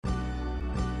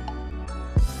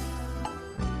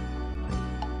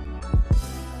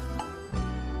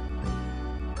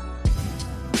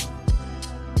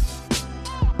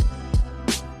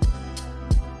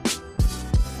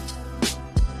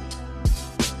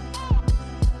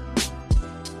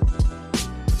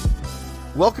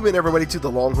Welcome in, everybody, to the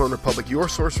Longhorn Republic, your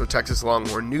source for Texas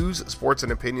Longhorn news, sports,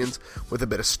 and opinions with a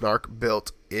bit of snark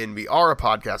built in. We are a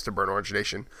podcast of Burnt Orange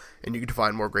Nation, and you can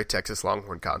find more great Texas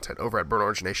Longhorn content over at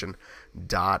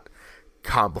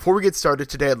BurntOrangeNation.com. Before we get started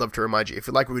today, I'd love to remind you, if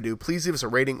you like what we do, please leave us a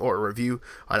rating or a review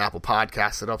on Apple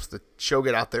Podcasts. It helps the show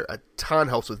get out there a ton,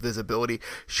 helps with visibility.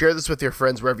 Share this with your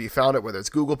friends wherever you found it, whether it's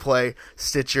Google Play,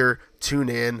 Stitcher,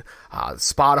 TuneIn,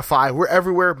 Spotify. We're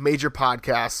everywhere major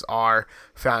podcasts are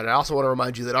found. I also want to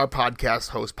remind you that our podcast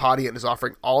host, Podiant, is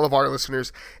offering all of our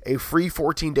listeners a free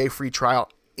 14-day free trial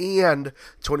and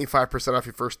 25% off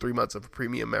your first 3 months of a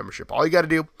premium membership. All you got to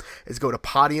do is go to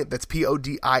Podiant, that's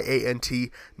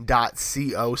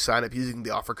PODIANT.co, sign up using the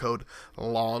offer code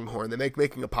Longhorn. They make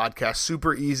making a podcast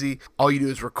super easy. All you do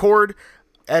is record,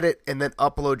 edit, and then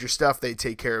upload your stuff. They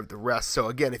take care of the rest. So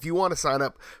again, if you want to sign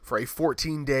up for a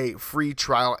 14-day free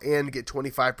trial and get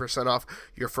 25% off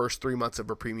your first 3 months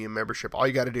of a premium membership, all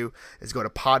you got to do is go to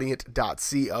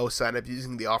Podiant.co, sign up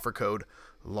using the offer code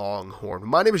Longhorn.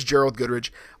 My name is Gerald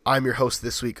Goodridge. I'm your host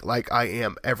this week, like I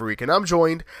am every week, and I'm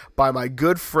joined by my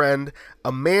good friend,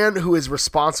 a man who is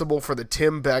responsible for the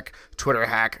Tim Beck Twitter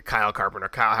hack, Kyle Carpenter.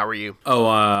 Kyle, how are you?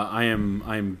 I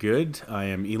am good. I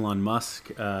am Elon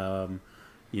Musk,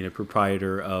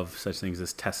 proprietor of such things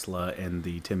as Tesla and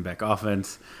the Tim Beck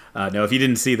offense. No, if you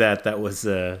didn't see that, that was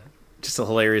just a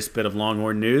hilarious bit of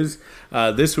Longhorn news.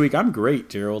 This week, I'm great,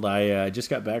 Gerald. I just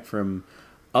got back from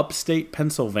upstate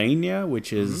Pennsylvania,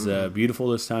 which is beautiful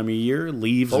this time of year.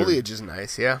 Foliage is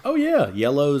nice, yeah. Oh, yeah.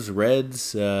 Yellows,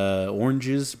 reds,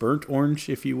 oranges, burnt orange,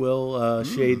 if you will.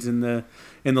 Shades in the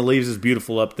leaves is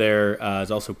beautiful up there.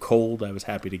 It's also cold. I was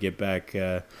happy to get back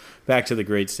to the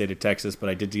great state of Texas, but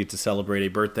I did get to celebrate a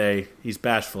birthday. He's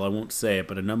bashful, I won't say it,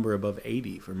 but a number above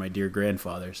 80 for my dear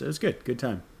grandfather. So it was good. Good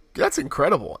time. That's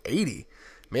incredible. 80.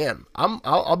 Man,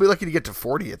 I'll be lucky to get to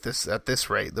 40 at this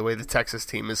rate. The way the Texas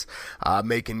team is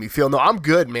making me feel. No, I'm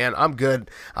good, man. I'm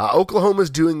good. Oklahoma's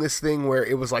doing this thing where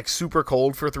it was like super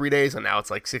cold for 3 days, and now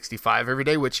it's like 65 every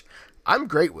day, which I'm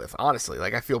great with, honestly.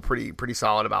 Like, I feel pretty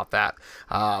solid about that.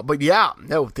 But yeah,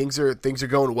 no, things are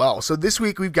going well. So this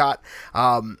week we've got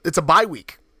it's a bye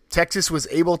week. Texas was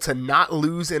able to not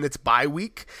lose in its bye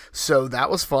week, so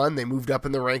that was fun. They moved up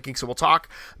in the rankings, so we'll talk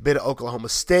a bit of Oklahoma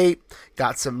State.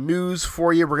 Got some news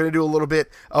for you. We're going to do a little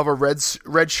bit of a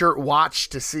red shirt watch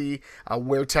to see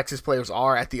where Texas players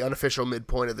are at the unofficial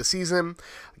midpoint of the season.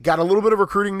 Got a little bit of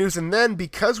recruiting news, and then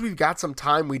because we've got some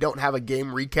time, we don't have a game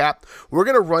recap, we're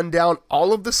going to run down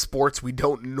all of the sports we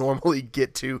don't normally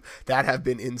get to that have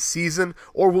been in season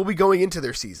or will be going into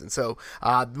their season. So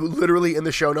literally in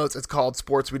the show notes, it's called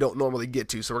Sports We Don't Normally Get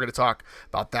To. So we're going to talk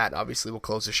about that. Obviously, we'll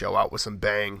close the show out with some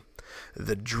Bang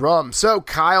the Drum. So,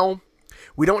 Kyle,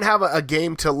 we don't have a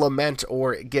game to lament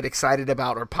or get excited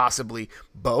about, or possibly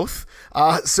both.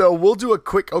 So we'll do a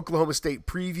quick Oklahoma State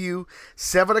preview.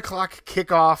 7 o'clock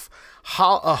kickoff,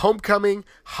 a homecoming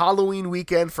Halloween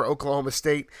weekend for Oklahoma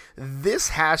State. This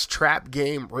has trap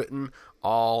game written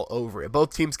all over it.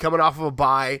 Both teams coming off of a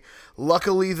bye.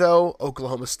 Luckily, though,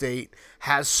 Oklahoma State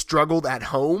has struggled at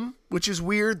home, which is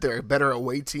weird. They're a better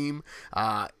away team,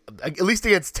 at least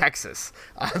against Texas.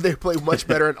 They play much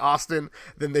better in Austin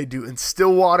than they do in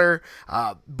Stillwater.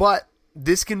 But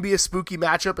this can be a spooky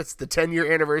matchup. It's the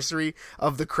 10-year anniversary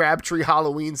of the Crabtree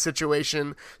Halloween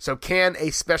situation. So can a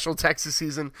special Texas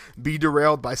season be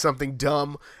derailed by something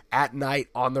dumb at night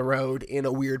on the road in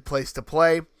a weird place to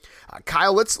play?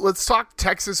 Kyle, let's talk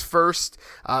Texas first.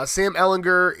 Sam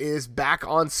Ehlinger is back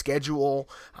on schedule.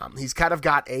 He's kind of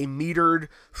got a metered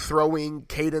throwing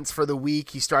cadence for the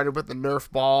week. He started with the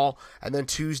Nerf ball, and then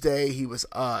Tuesday he was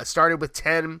started with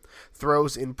 10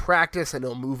 throws in practice, and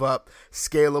he'll move up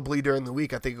scalably during the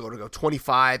week. I think he'll go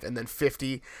 25 and then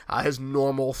 50. His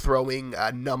normal throwing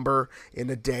number in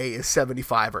a day is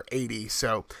 75 or 80,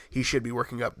 so he should be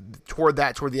working up toward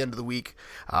the end of the week.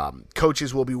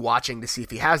 Coaches will be watching to see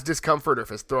if he has discomfort or if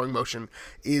his throwing motion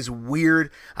is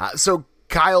weird. So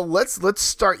Kyle, let's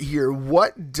start here.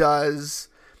 What does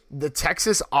the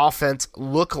Texas offense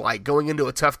look like going into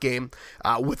a tough game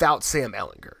without Sam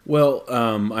Ehlinger? Well,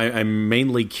 I'm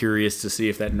mainly curious to see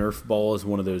if that Nerf ball is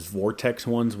one of those vortex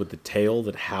ones with the tail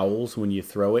that howls when you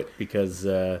throw it, because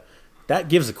that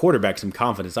gives the quarterback some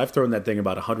confidence. I've thrown that thing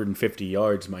about 150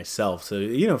 yards myself. So,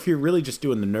 if you're really just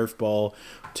doing the Nerf ball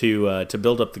to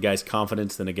build up the guy's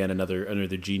confidence, then again, another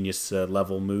genius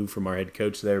level move from our head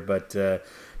coach there. But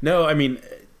no, I mean,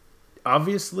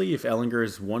 obviously, if Ehlinger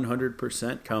is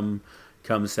 100%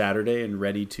 come Saturday and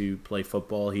ready to play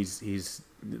football, he's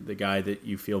the guy that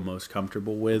you feel most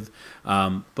comfortable with.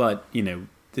 But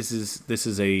this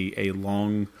is a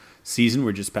long season.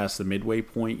 We're just past the midway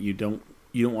point. You don't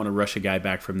want to rush a guy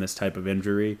back from this type of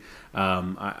injury.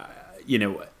 I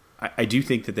do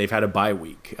think that they've had a bye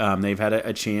week. They've had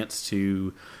a chance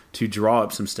to draw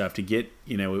up some stuff, to get,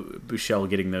 Buechele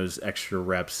getting those extra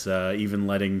reps, even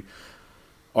letting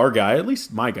our guy, at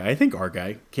least my guy, I think our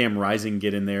guy, Cam Rising,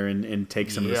 get in there and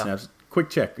take some of the snaps. Quick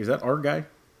check. Is that our guy?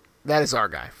 That is our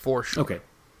guy, for sure. Okay.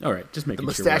 All right. Just making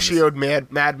the sure. The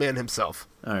mustachioed madman himself.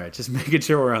 All right. Just making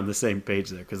sure we're on the same page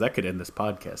there, because that could end this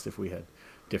podcast if we had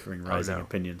differing Rising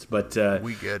opinions. But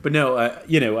we good. But no,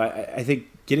 I think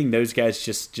getting those guys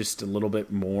just a little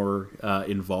bit more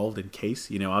involved in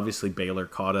case. Obviously Baylor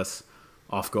caught us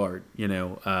off guard.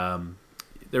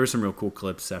 There were some real cool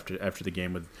clips after the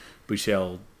game with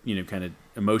Buechele, kind of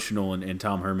emotional, and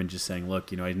Tom Herman just saying,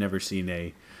 look, I'd never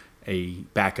seen a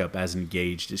backup as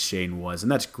engaged as Shane was,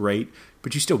 and that's great,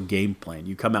 but you still game plan.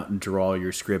 You come out and draw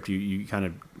your script. You kind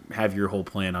of have your whole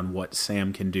plan on what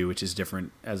Sam can do, which is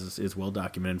different, as is well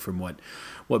documented, from what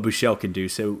Buechele can do.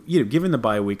 So, given the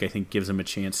bye week, I think gives him a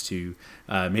chance to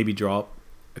maybe draw up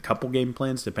a couple game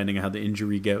plans depending on how the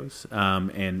injury goes,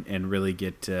 and really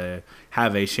get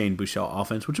have a Shane Buechele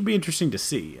offense, which would be interesting to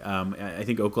see. I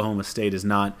think Oklahoma State is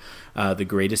not the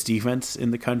greatest defense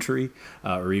in the country,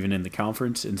 or even in the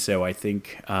conference, and so I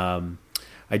think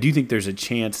I do think there's a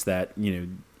chance that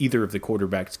either of the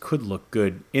quarterbacks could look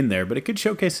good in there, but it could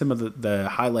showcase some of the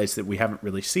highlights that we haven't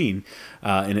really seen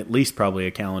in at least probably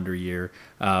a calendar year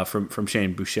from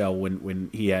Shane Buechele when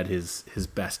he had his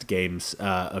best games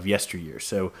of yesteryear.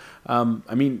 So,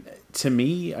 to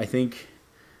me, I think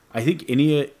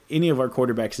any of our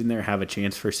quarterbacks in there have a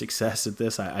chance for success at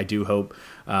this. I do hope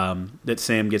that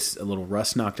Sam gets a little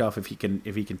rust knocked off if he can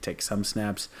take some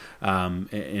snaps.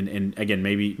 And again,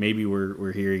 maybe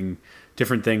we're hearing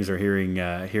different things, or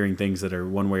hearing things that are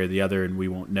one way or the other, and we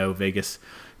won't know. Vegas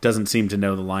doesn't seem to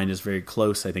know. The line is very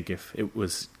close. I think if it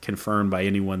was confirmed by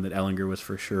anyone that Ehlinger was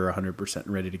for sure 100%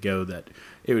 ready to go, that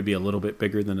it would be a little bit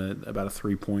bigger than about a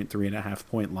 3.5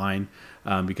 point line,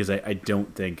 because I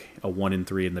don't think a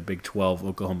 1-3 in the Big 12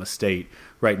 Oklahoma State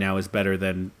right now is better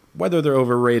than, whether they're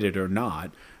overrated or not,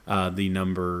 the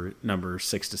number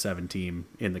 6 to 7 team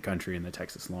in the country in the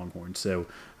Texas Longhorns. So,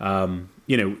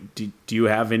 do you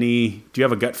have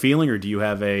a gut feeling, or do you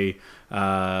have a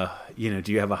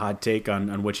hot take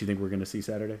on what you think we're going to see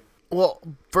Saturday? Well,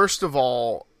 first of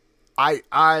all, I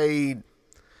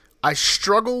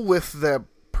struggle with the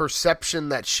perception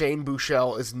that Shane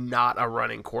Buechele is not a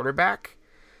running quarterback.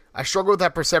 I struggle with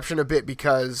that perception a bit,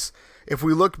 because if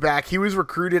we look back, he was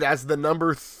recruited as the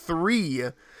number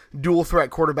 3 dual threat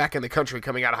quarterback in the country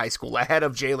coming out of high school, ahead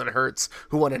of Jalen Hurts,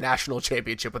 who won a national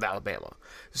championship with Alabama.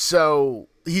 So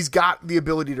he's got the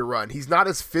ability to run. He's not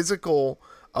as physical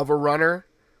of a runner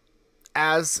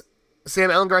as Sam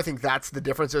Ehlinger. I think that's the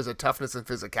difference. There's a toughness and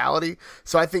physicality.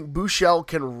 So I think Buechele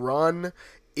can run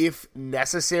if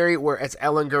necessary, whereas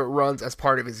Ehlinger runs as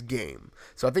part of his game.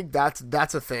 So I think that's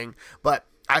a thing. But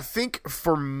I think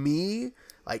for me,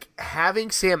 like, having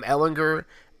Sam Ehlinger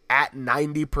at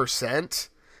 90%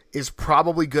 is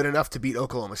probably good enough to beat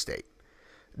Oklahoma State.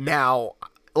 Now,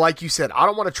 like you said, I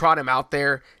don't want to trot him out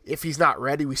there if he's not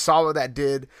ready. We saw what that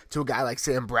did to a guy like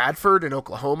Sam Bradford in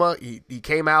Oklahoma. He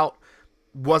came out,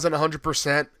 wasn't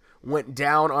 100%, went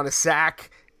down on a sack,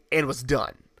 and was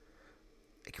done.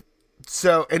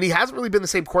 So, and he hasn't really been the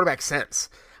same quarterback since.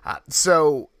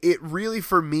 So it really,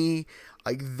 for me,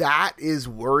 like, that is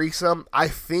worrisome. I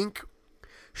think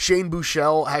Shane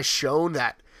Buechele has shown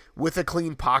that with a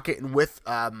clean pocket and with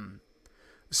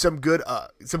some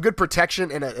good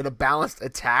protection and a balanced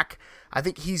attack, I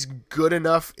think he's good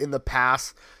enough in the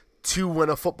pass to win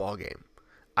a football game.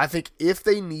 I think if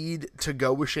they need to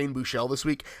go with Shane Buechele this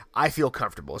week, I feel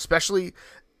comfortable, especially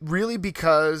really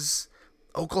because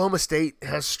Oklahoma State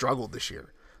has struggled this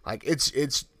year. Like,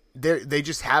 they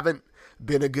just haven't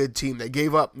been a good team. They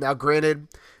gave up. Now, granted,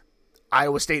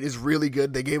 Iowa State is really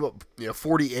good. They gave up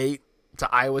 48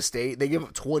 to Iowa State. They gave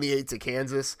up 28 to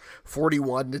Kansas,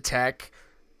 41 to Tech.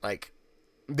 Like,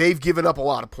 they've given up a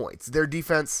lot of points. Their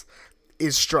defense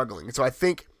is struggling. And so I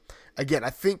think,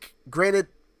 granted,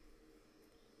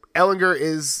 Ehlinger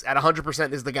is at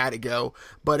 100% is the guy to go,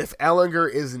 but if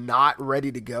Ehlinger is not ready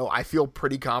to go, I feel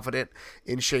pretty confident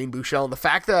in Shane Buechele. And the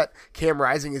fact that Cam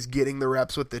Rising is getting the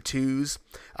reps with the twos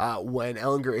when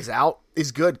Ehlinger is out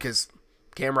is good, because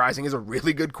Cam Rising is a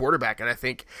really good quarterback, and I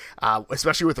think,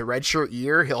 especially with a redshirt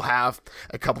year, he'll have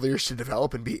a couple of years to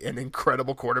develop and be an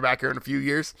incredible quarterback here in a few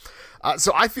years.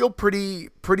 So I feel pretty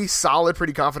solid,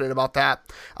 pretty confident about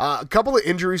that. A couple of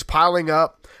injuries piling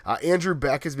up. Andrew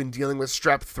Beck has been dealing with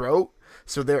strep throat,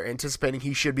 so they're anticipating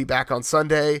he should be back on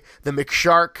Sunday. The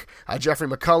McShark, Jeffrey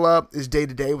McCullough, is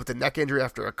day-to-day with a neck injury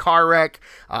after a car wreck,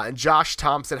 and Josh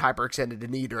Thompson hyperextended a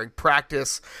knee during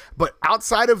practice. But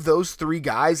outside of those three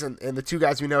guys and the two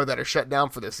guys we know that are shut down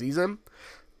for the season,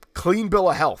 clean bill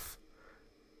of health.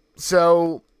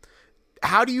 So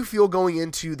how do you feel going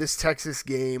into this Texas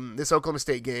game, this Oklahoma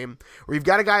State game, where you've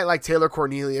got a guy like Taylor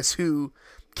Cornelius who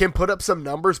can put up some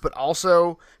numbers, but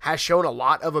also has shown a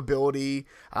lot of ability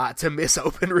to miss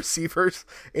open receivers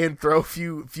and throw a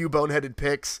few boneheaded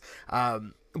picks.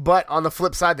 But on the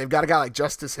flip side, they've got a guy like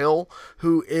Justice Hill,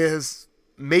 who is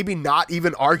maybe not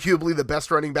even arguably the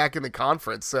best running back in the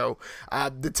conference. So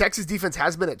the Texas defense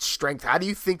has been at strength. How do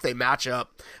you think they match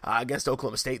up against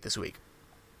Oklahoma State this week?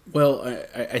 Well,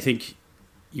 I think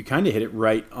you kind of hit it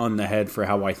right on the head for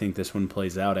how I think this one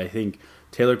plays out. I think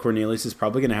Taylor Cornelius is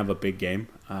probably going to have a big game.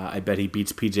 I bet he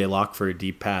beats PJ Locke for a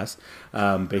deep pass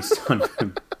based on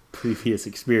previous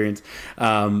experience.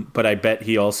 But I bet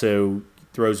he also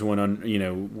throws one on,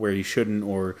 where he shouldn't,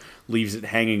 or leaves it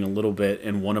hanging a little bit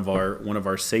in one of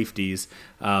our safeties.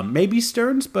 Maybe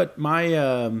Stearns, but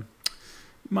my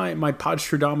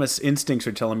Podstradamus instincts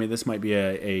are telling me this might be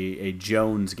a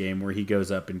Jones game where he goes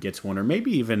up and gets one, or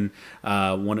maybe even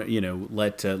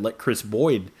let Chris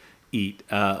Boyd eat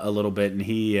a little bit, and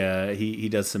he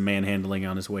does some manhandling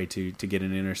on his way to get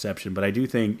an interception. But I do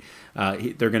think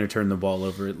they're going to turn the ball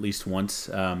over at least once,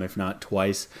 if not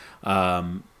twice,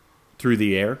 through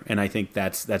the air. And I think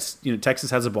that's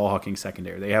Texas has a ball hawking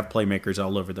secondary. They have playmakers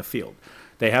all over the field.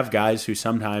 They have guys who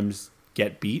sometimes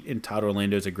get beat in Todd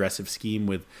Orlando's aggressive scheme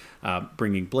with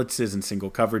bringing blitzes and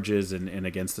single coverages and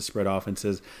against the spread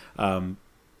offenses.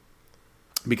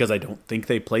 Because I don't think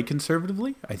they play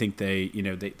conservatively. I think they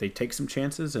take some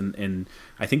chances, and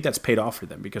I think that's paid off for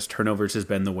them because turnovers has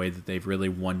been the way that they've really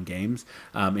won games.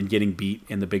 And getting beat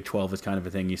in the Big 12 is kind of a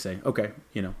thing you say, okay,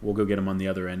 we'll go get them on the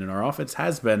other end. And our offense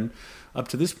has been up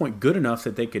to this point good enough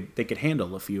that they could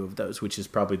handle a few of those, which is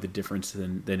probably the difference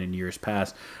than in years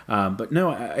past. But no,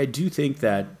 I do think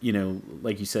that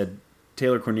like you said,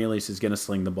 Taylor Cornelius is going to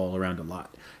sling the ball around a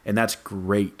lot, and that's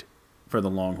great for the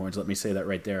Longhorns. Let me say that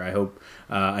right there. I hope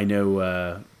I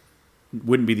know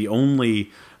wouldn't be the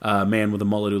only man with a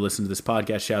mullet who listens to this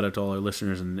podcast. Shout out to all our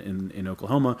listeners in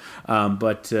Oklahoma.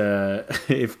 But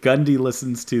if Gundy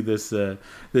listens to this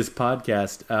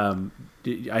podcast,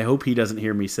 I hope he doesn't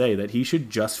hear me say that he should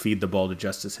just feed the ball to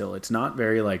Justice Hill. It's not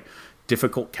very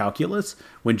difficult calculus.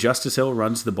 When Justice Hill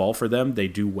runs the ball for them, they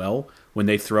do well. When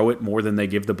they throw it more than they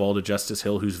give the ball to Justice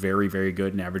Hill, who's very, very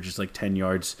good and averages 10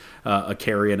 yards a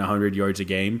carry and 100 yards a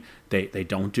game, they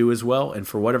don't do as well. And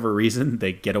for whatever reason,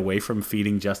 they get away from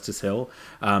feeding Justice Hill.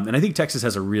 And I think Texas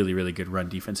has a really, really good run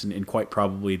defense, and quite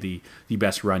probably the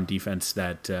best run defense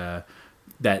that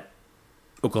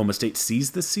Oklahoma State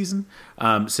sees this season.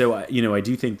 So I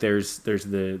do think there's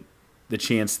the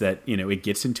chance that it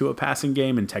gets into a passing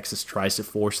game and Texas tries to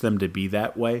force them to be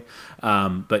that way.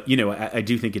 But I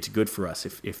do think it's good for us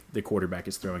if the quarterback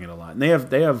is throwing it a lot. And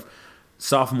they have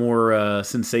sophomore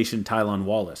sensation Tylon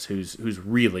Wallace, who's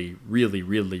really, really,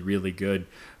 really, really good.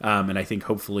 And I think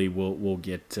hopefully we'll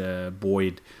get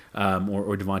Boyd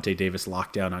or Devontae Davis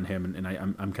locked down on him. And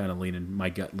I'm kind of leaning, my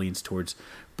gut leans towards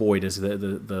Boyd as the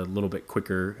little bit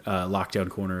quicker lockdown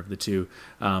corner of the two.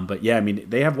 But yeah, I mean,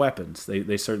 they have weapons.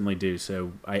 They certainly do.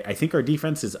 So I think our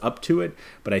defense is up to it,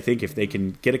 but I think if they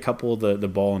can get a couple of the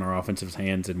ball in our offensive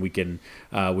hands, and we can,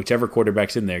 whichever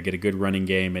quarterback's in there, get a good running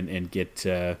game and get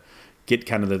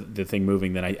kind of the thing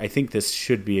moving, then I think this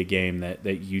should be a game that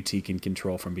UT can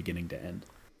control from beginning to end.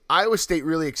 Iowa State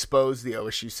really exposed the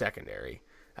OSU secondary.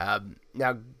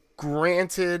 Now,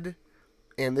 granted,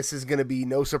 and this is going to be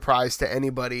no surprise to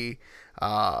anybody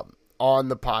on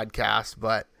the podcast,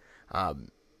 but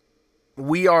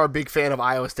we are a big fan of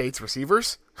Iowa State's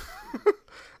receivers.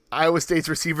 Iowa State's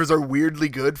receivers are weirdly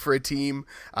good for a team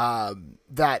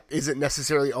that isn't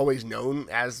necessarily always known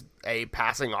as a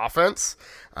passing offense.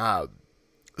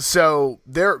 So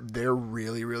they're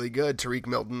really, really good. Tariq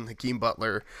Milton, Hakeem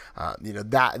Butler,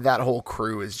 that whole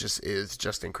crew is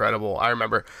just incredible. I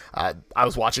remember I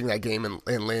was watching that game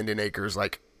and Landon Akers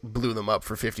blew them up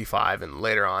for 55, and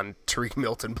later on Tariq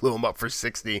Milton blew them up for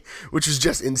 60, which was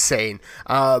just insane.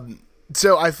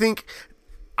 So I think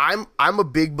I'm a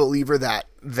big believer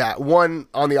that one,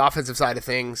 on the offensive side of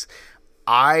things,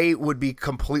 I would be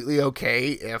completely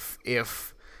okay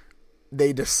if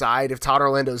they decide, if Todd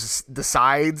Orlando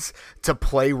decides to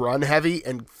play run heavy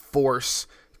and force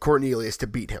Cornelius to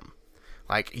beat him.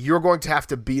 You're going to have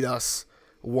to beat us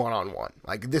one-on-one.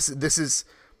 This is,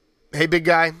 hey, big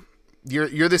guy,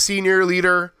 you're the senior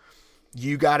leader.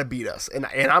 you got to beat us. And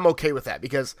I'm okay with that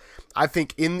because I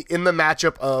think in the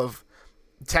matchup of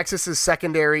Texas's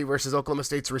secondary versus Oklahoma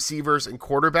State's receivers and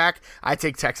quarterback, I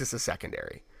take Texas's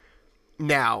secondary.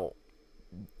 Now,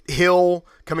 Hill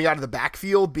coming out of the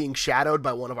backfield being shadowed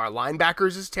by one of our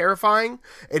linebackers is terrifying,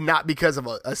 and not because of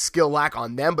a skill lack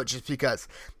on them, but just because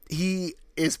he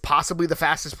is possibly the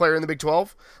fastest player in the Big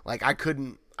 12. Like,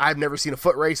 I've never seen a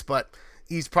foot race, but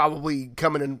he's probably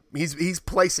coming in. He's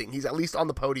placing. He's at least on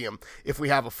the podium if we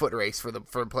have a foot race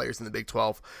for players in the Big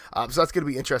 12. So that's going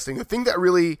to be interesting. The thing that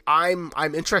really I'm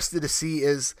interested to see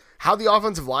is how the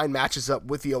offensive line matches up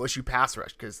with the OSU pass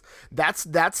rush, because that's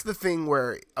the thing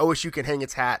where OSU can hang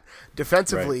its hat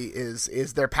defensively. Right.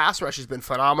 Is their pass rush has been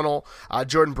phenomenal.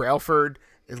 Jordan Brailford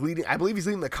is leading. I believe he's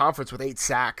leading the conference with 8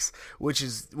 sacks, which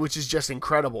is just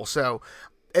incredible. So,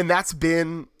 and that's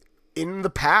been in the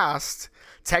past.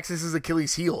 Texas's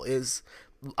Achilles heel is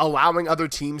allowing other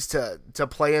teams to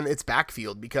play in its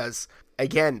backfield because,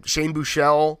 again, Shane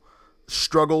Buechele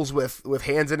struggles with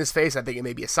hands in his face. I think it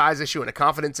may be a size issue and a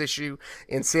confidence issue.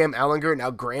 And Sam Ehlinger, now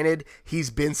granted,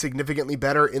 he's been significantly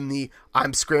better in the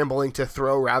I'm scrambling to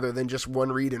throw rather than just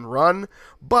one read and run.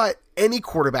 But any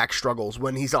quarterback struggles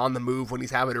when he's on the move, when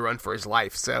he's having to run for his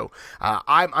life. So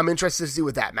I'm interested to see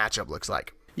what that matchup looks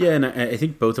like. Yeah, and I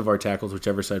think both of our tackles,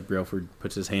 whichever side Brailford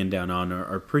puts his hand down on,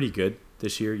 are pretty good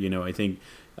this year. You know, I think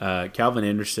Calvin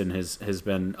Anderson has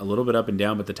been a little bit up and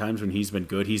down, but the times when he's been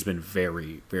good, he's been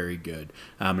very, very good.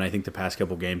 And I think the past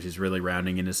couple games he's really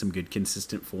rounding into some good,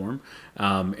 consistent form,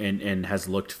 and has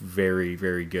looked very,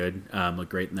 very good.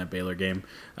 Looked great in that Baylor game.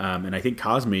 And I think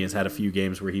Cosme has had a few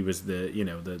games where he was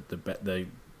the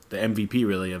MVP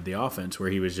really of the offense, where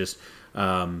he was just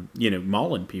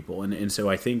mauling people, and so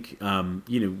I think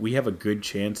we have a good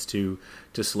chance to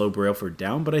slow Brailford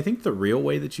down. But I think the real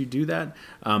way that you do that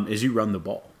is you run the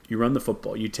ball. You run the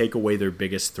football. You take away their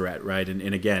biggest threat, right?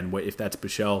 And again, if that's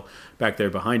Buechele back there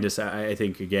behind us, I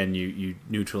think, again, you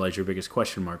neutralize your biggest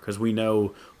question mark, because we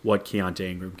know what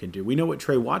Keontae Ingram can do. We know what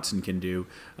Trey Watson can do.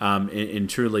 And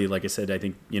truly, like I said, I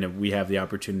think, we have the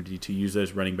opportunity to use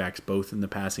those running backs both in the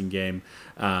passing game.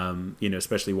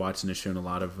 Especially Watson has shown a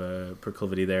lot of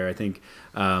proclivity there. I think,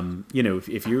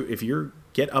 if you're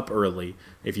get up early,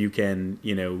 if you can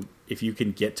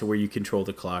get to where you control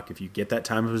the clock, if you get that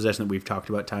time of possession that we've talked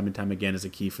about time and time again as a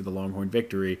key for the Longhorn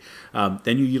victory,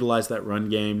 then you utilize that run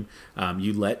game.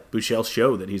 You let Buechele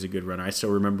show that he's a good runner. I still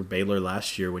remember Baylor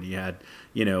last year when he had,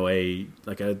 a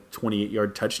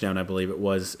 28-yard touchdown, I believe it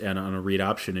was, and on a read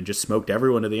option, and just smoked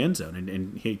everyone to the end zone.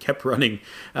 And he kept running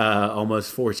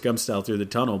almost Forrest Gump style through the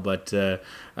tunnel. But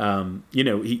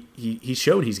he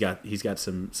showed he's got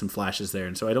some flashes there.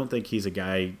 And so I don't think he's a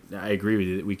guy, I agree with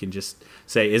you, that we can just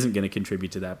say isn't going to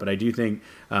contribute to that. But I do think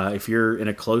if you're in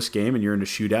a close game and you're in a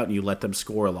shootout and you let them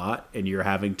score a lot and you're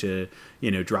having to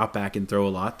drop back and throw a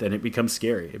lot, then it becomes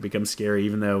scary. It becomes scary,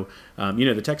 even though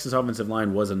the Texas offensive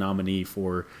line was a nominee for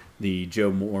the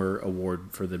Joe Moore Award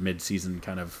for the midseason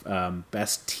kind of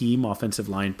best team offensive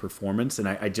line performance. And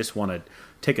I just want to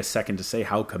take a second to say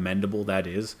how commendable that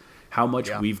is. How much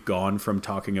we've gone from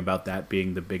talking about that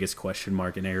being the biggest question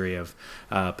mark and area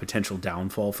of potential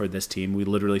downfall for this team. We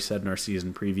literally said in our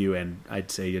season preview, and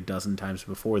I'd say a dozen times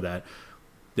before that,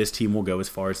 this team will go as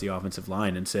far as the offensive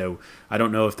line. And so I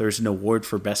don't know if there's an award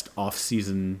for best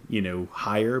off-season,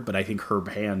 hire, but I think Herb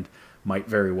Hand might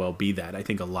very well be that. I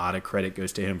think a lot of credit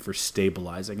goes to him for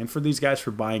stabilizing and for these guys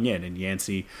for buying in, and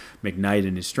Yancey McKnight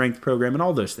and his strength program and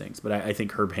all those things. But I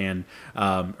think Herb Hand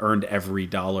earned every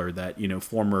dollar that,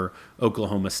 former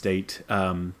Oklahoma State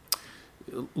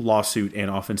lawsuit and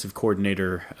offensive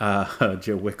coordinator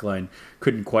Joe Wickline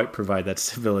couldn't quite provide that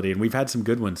stability. And we've had some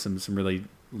good ones, some really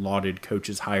lauded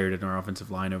coaches hired in our offensive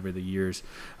line over the years,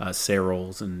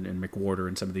 Sarles and McWhorter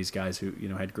and some of these guys who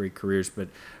had great careers. But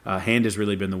Hand has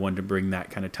really been the one to bring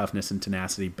that kind of toughness and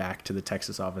tenacity back to the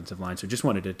Texas offensive line. So just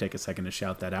wanted to take a second to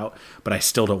shout that out. But I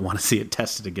still don't want to see it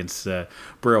tested against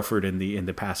Brailford in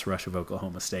the pass rush of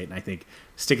Oklahoma State. And I think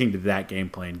sticking to that game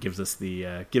plan gives us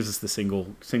the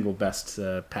single best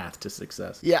path to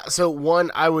success. Yeah. So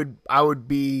one, I would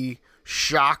be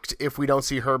shocked if we don't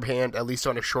see Herb Hand at least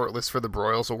on a short list for the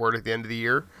Broyles Award at the end of the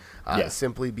year,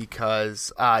 simply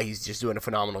because he's just doing a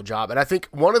phenomenal job. And I think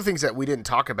one of the things that we didn't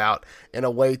talk about in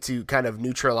a way to kind of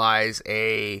neutralize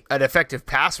an effective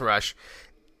pass rush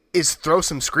is throw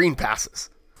some screen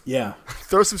passes. Yeah.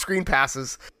 Throw some screen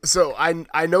passes. So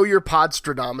I know you're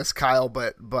Podstradamus, Kyle,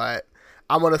 but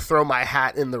I'm going to throw my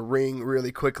hat in the ring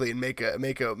really quickly and make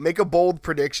a bold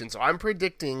prediction. So I'm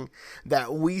predicting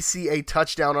that we see a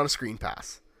touchdown on a screen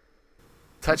pass.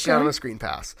 Touchdown on a screen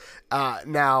pass.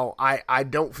 Now, I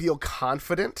don't feel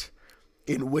confident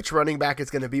in which running back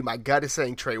it's going to be. My gut is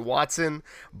saying Trey Watson,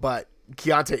 but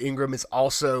Keontae Ingram is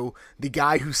also the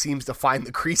guy who seems to find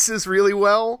the creases really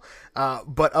well.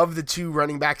 But of the two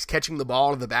running backs catching the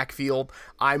ball in the backfield,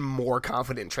 I'm more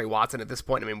confident in Trey Watson at this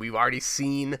point. I mean, we've already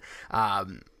seen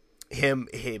him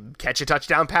catch a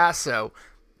touchdown pass, so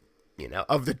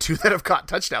of the two that have caught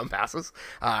touchdown passes,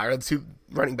 or the two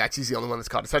running backs, he's the only one that's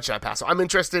caught a touchdown pass. So I'm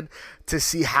interested to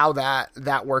see how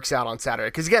that works out on Saturday.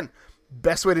 Because again,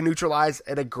 best way to neutralize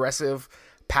an aggressive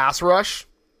pass rush,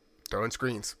 throwing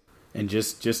screens. And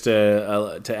just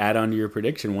to add on to your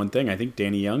prediction, one thing, I think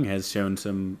Danny Young has shown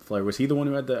some flair. Was he the one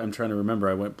who had I'm trying to remember.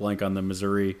 I went blank on the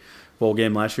Missouri bowl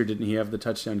game last year. Didn't he have the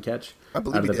touchdown catch out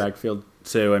of the backfield?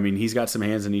 So, I mean, he's got some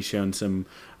hands and he's shown some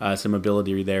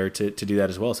ability there to do that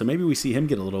as well. So maybe we see him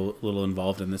get a little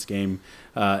involved in this game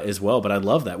as well. But I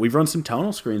love that. We've run some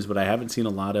tunnel screens, but I haven't seen a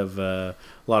lot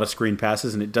of screen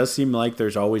passes. And it does seem like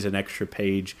there's always an extra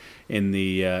page in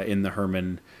the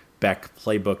Herman Beck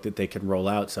playbook that they can roll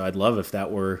out. So I'd love if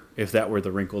that were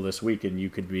the wrinkle this week, and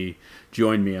you could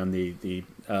join me on the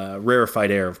rarefied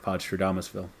air of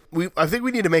Podstradamusville. I think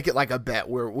we need to make it like a bet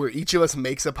where each of us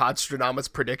makes a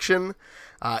Podstradamus prediction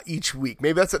each week.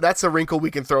 Maybe that's a wrinkle we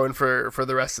can throw in for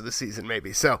the rest of the season,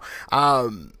 maybe. So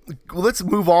let's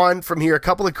move on from here. A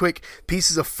couple of quick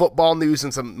pieces of football news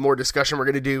and some more discussion we're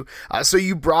going to do. So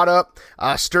you brought up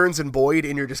Stearns and Boyd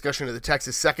in your discussion of the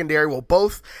Texas secondary. Well,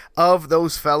 both of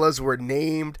those fellas were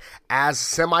named as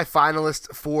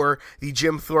semifinalists for the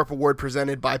Jim Thorpe Award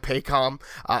presented by Paycom.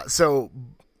 So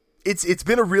it's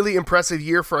been a really impressive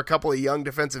year for a couple of young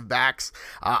defensive backs.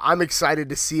 I'm excited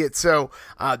to see it. So,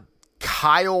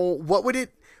 Kyle, what would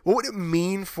it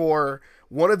mean for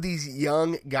one of these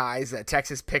young guys that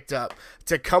Texas picked up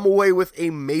to come away with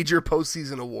a major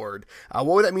postseason award? What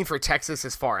would that mean for Texas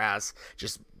as far as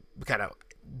just kind of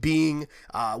being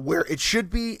where it should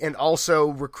be and also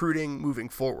recruiting moving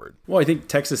forward? Well, I think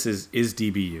Texas is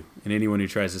DBU, and anyone who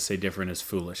tries to say different is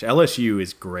foolish. LSU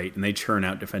is great, and they churn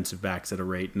out defensive backs at a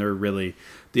rate, and they're really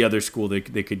the other school they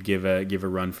could give a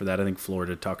run for that. I think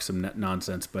Florida talks some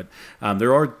nonsense, but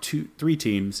there are three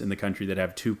teams in the country that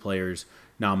have two players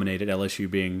nominated,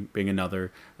 LSU being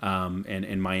another,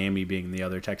 and Miami being the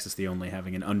other, Texas the only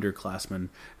having an underclassman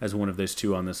as one of those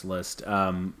two on this list.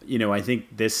 I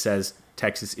think this says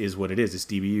Texas is what it is. It's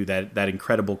DBU, that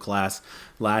incredible class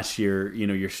last year.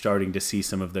 You're starting to see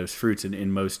some of those fruits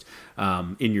in most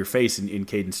in your face in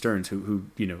Caden Stearns, who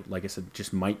like I said,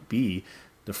 just might be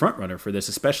the front runner for this,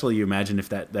 especially you imagine if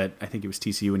that I think it was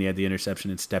TCU when he had the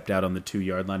interception and stepped out on the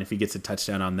 2-yard line. If he gets a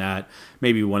touchdown on that,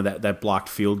 maybe one of that blocked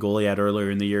field goal he had earlier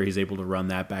in the year, he's able to run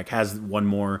that back, has one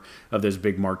more of those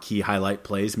big marquee highlight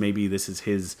plays. Maybe this is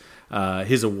his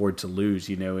award to lose,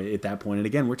 at that point. And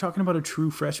again, we're talking about a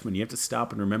true freshman. You have to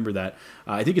stop and remember that.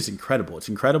 I think it's incredible. It's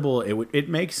incredible. It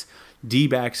makes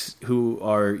D-backs who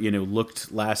are,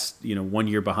 looked last, 1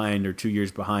 year behind or 2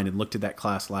 years behind and looked at that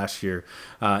class last year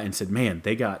and said, man,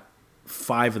 they got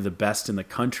 5 of the best in the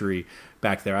country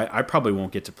back there. I probably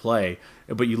won't get to play,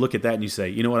 but you look at that and you say,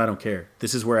 you know what, I don't care.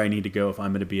 This is where I need to go if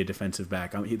I'm going to be a defensive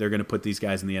back. They're going to put these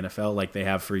guys in the NFL like they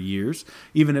have for years.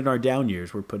 Even in our down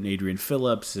years, we're putting Adrian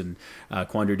Phillips and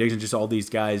Quandre Diggs and just all these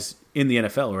guys in the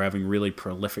NFL are having really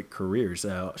prolific careers.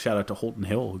 Shout out to Holton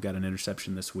Hill, who got an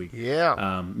interception this week.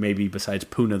 Yeah. Maybe besides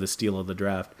Puna, the steal of the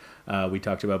draft we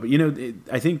talked about. But,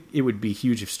 I think it would be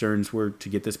huge if Stearns were to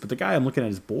get this. But the guy I'm looking at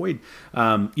is Boyd.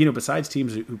 Besides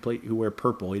teams who wear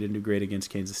purple, he didn't do great against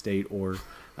Kansas State or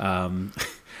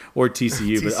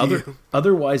TCU. But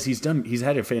otherwise, he's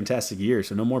had a fantastic year.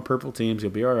 So no more purple teams.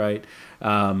 He'll be all right.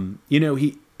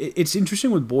 It's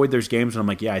interesting with Boyd. There's games when I'm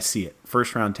like, yeah, I see it.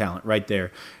 First round talent right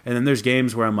there. And then there's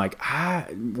games where I'm like,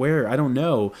 where? I don't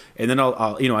know. And then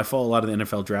I'll I follow a lot of the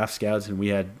NFL draft scouts, and we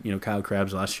had, Kyle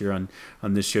Krabs last year on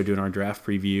this show doing our draft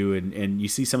preview. And you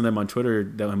see some of them on Twitter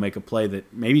that will make a play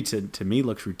that maybe to me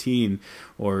looks routine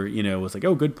or, was like,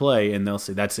 oh, good play. And they'll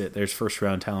say, that's it. There's first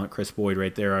round talent, Chris Boyd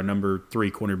right there, our number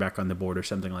 3 cornerback on the board or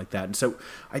something like that. And so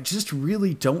I just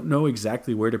really don't know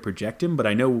exactly where to project him, but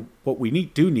I know what we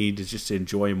do need is just to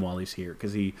enjoy him while he's here,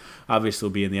 because he obviously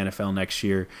will be in the NFL next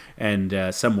year,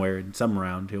 and somewhere in some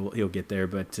round he'll get there.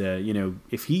 But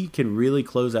if he can really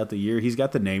close out the year, he's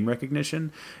got the name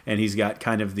recognition, and he's got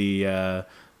kind of the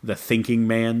thinking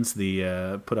man's,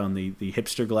 put on the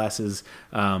hipster glasses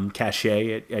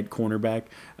cachet at cornerback,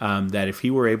 that if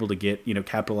he were able to get,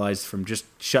 capitalized from just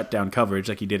shutdown coverage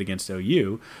like he did against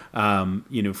OU,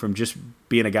 from just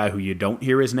being a guy who you don't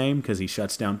hear his name because he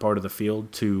shuts down part of the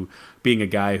field to being a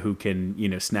guy who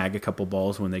can, snag a couple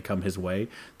balls when they come his way,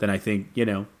 then I think,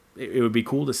 it would be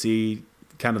cool to see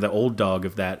kind of the old dog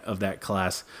of that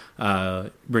class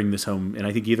bring this home. And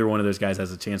I think either one of those guys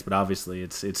has a chance, but obviously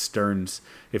it's Stearns,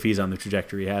 if he's on the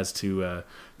trajectory he has, to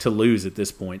lose at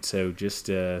this point. So just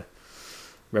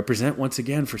represent once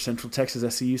again for Central Texas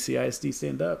SCU CISD.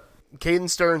 Stand up. Caden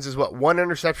Stearns is one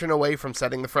interception away from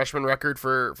setting the freshman record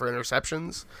for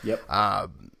interceptions. Yep.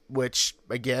 Which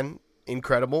again,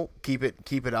 incredible. Keep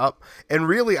it up. And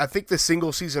really, I think the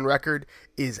single season record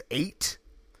is 8.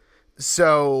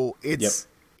 So it's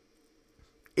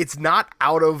not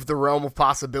out of the realm of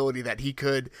possibility that he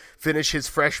could finish his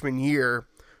freshman year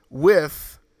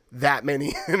with that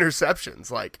many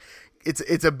interceptions. Like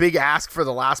it's a big ask for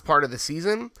the last part of the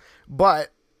season,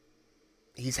 but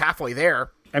he's halfway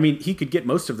there. I mean, he could get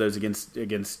most of those against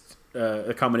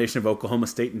a combination of Oklahoma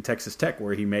State and Texas Tech,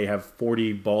 where he may have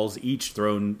 40 balls each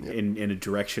thrown in a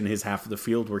direction his half of the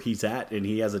field where he's at, and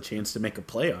he has a chance to make a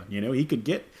play on. He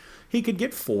could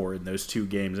get 4 in those 2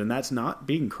 games, and that's not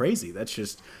being crazy. That's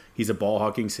just he's a ball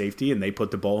hawking safety, and they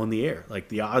put the ball in the air. Like,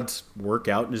 the odds work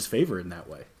out in his favor in that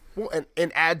way. Well,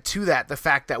 and add to that the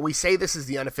fact that we say this is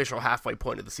the unofficial halfway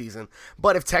point of the season,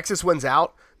 but if Texas wins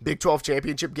out, Big 12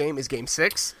 championship game is game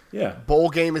 6. Yeah. Bowl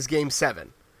game is game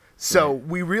 7. So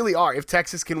we really are. If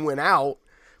Texas can win out,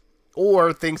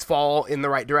 or things fall in the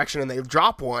right direction and they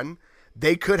drop one,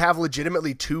 they could have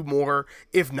legitimately 2 more,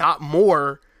 if not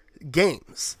more,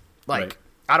 games. Like,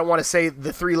 I don't want to say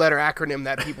the 3-letter acronym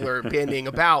that people are bandying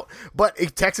about, but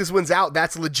if Texas wins out,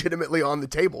 that's legitimately on the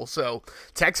table. So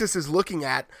Texas is looking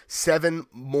at 7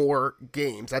 more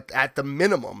games at the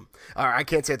minimum. Or I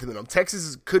can't say at the minimum.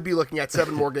 Texas could be looking at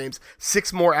 7 more games,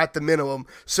 6 more at the minimum.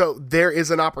 So there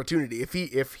is an opportunity.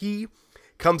 If he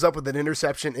comes up with an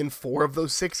interception in 4 of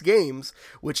those 6 games,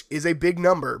 which is a big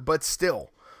number, but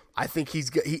still, I think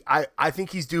I think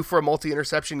he's due for a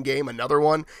multi-interception game. Another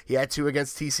one. He had 2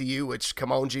 against TCU, which,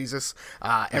 come on, Jesus.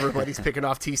 Everybody's picking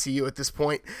off TCU at this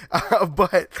point.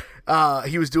 But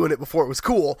he was doing it before it was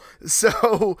cool.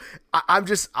 So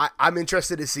I'm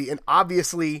interested to see. And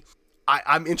obviously,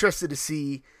 I'm interested to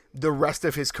see the rest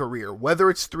of his career, whether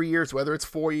it's 3 years, whether it's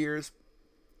 4 years.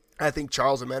 I think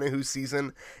Charles Omenihu's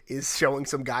season is showing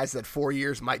some guys that 4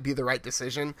 years might be the right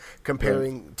decision,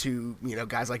 comparing to,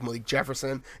 guys like Malik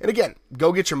Jefferson. And again,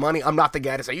 go get your money. I'm not the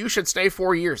guy to say you should stay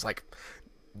 4 years. Like,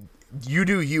 you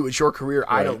do you. It's your career.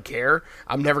 I don't care.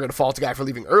 I'm never going to fault a guy for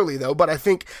leaving early, though. But I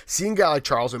think seeing a guy like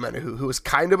Charles Omenihu, who was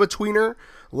kind of a tweener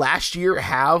last year,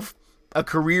 have a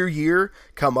career year,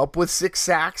 come up with 6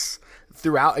 sacks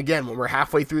throughout, again, when we're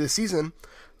halfway through the season,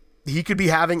 he could be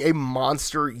having a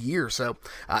monster year. So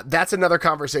that's another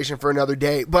conversation for another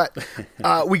day. But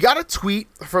we got a tweet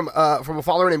from a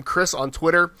follower named Chris on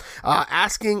Twitter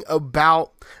asking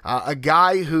about a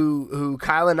guy who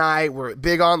Kyle and I were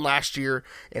big on last year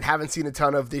and haven't seen a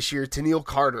ton of this year, Tennille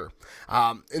Carter.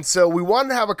 And so we wanted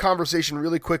to have a conversation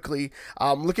really quickly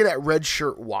looking at Red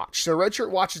Shirt Watch. So Red Shirt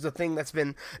Watch is a thing that's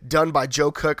been done by Joe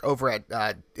Cook over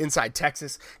at Inside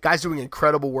Texas. Guy's doing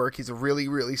incredible work. He's a really,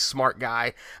 really smart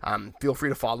guy. Feel free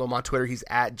to follow him on Twitter. He's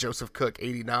at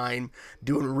JosephCook89,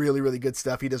 doing really, really good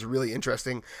stuff. He does really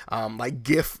interesting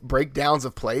GIF breakdowns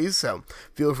of plays. So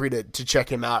feel free to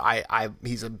check him out.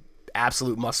 He's an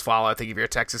absolute must follow, I think, if you're a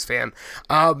Texas fan.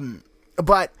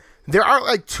 But there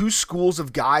are 2 schools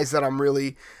of guys that I'm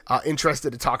really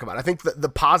interested to talk about. I think the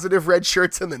positive red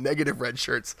shirts and the negative red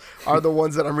shirts are the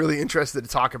ones that I'm really interested to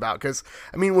talk about. Because,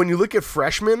 I mean, when you look at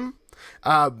freshmen,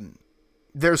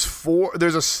 there's 4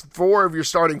 of your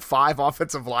starting 5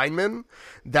 offensive linemen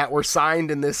that were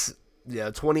signed in this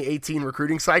 2018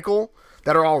 recruiting cycle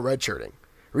that are all redshirting.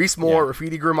 Reese Moore,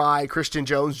 Rafidi Grimai, Christian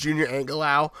Jones, Junior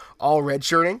Angelau, all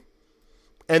redshirting.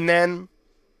 And then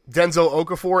Denzel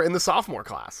Okafor in the sophomore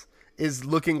class is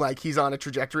looking like he's on a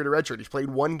trajectory to redshirt. He's played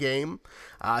 1 game.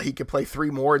 He could play 3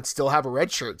 more and still have a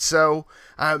redshirt. So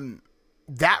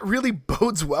that really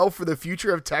bodes well for the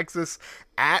future of Texas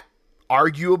at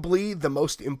arguably the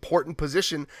most important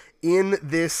position in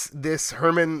this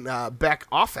Herman Beck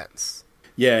offense.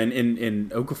 Yeah,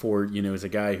 and Okafor, is a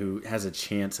guy who has a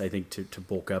chance, I think, to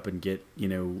bulk up and get, a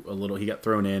little. He got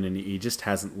thrown in, and he just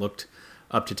hasn't looked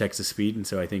up to Texas speed, and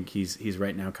so I think he's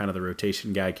right now kind of the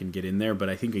rotation guy, can get in there. But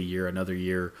I think another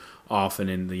year off and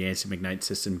in the Yancey McKnight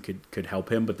system could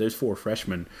help him. But those 4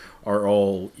 freshmen are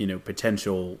all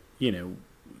potential,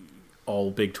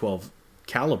 all Big 12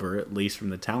 caliber, at least from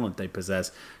the talent they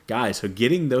possess, guys. So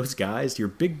getting those guys, your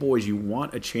big boys, you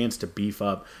want a chance to beef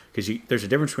up, because there's a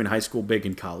difference between high school big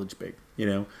and college big.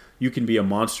 you can be a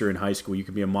monster in high school, you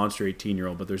can be a monster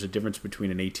 18-year-old, but there's a difference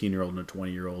between an 18-year-old and a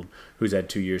 20-year-old who's had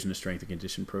 2 years in a strength and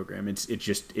condition program. It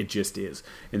just is.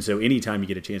 And so anytime you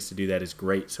get a chance to do that is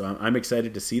great. So I'm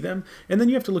excited to see them. And then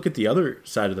you have to look at the other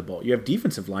side of the ball. You have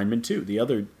defensive linemen too. The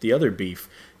other beef.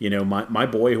 You know, my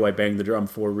boy who I banged the drum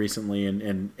for recently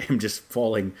and am just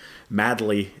falling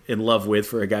madly in love with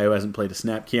for a guy who hasn't played a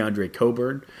snap, Keondre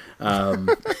Coburn. Love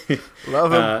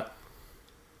him.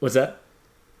 What's that?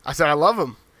 I said I love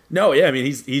him. No, yeah, I mean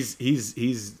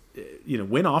he's you know,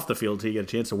 win off the field so you get a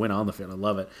chance to win on the field. I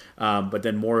love it. But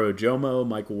then Moro Jomo,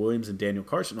 Michael Williams, and Daniel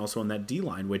Carson also on that D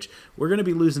line, which we're going to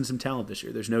be losing some talent this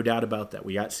year. There's no doubt about that.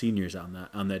 We got seniors on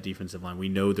that defensive line. We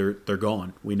know they're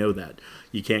gone. We know that.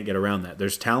 You can't get around that.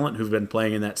 There's talent who've been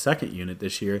playing in that second unit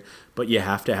this year, but you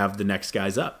have to have the next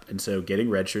guys up. And so getting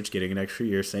red shirts, getting an extra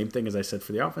year, same thing as I said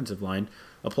for the offensive line,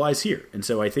 applies here. And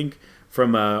so I think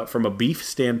from a beef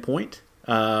standpoint,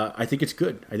 I think it's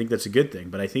good. I think that's a good thing.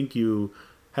 But I think you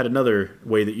had another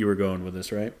way that you were going with this,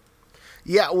 right?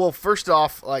 Yeah, well, first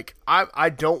off, like I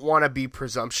don't want to be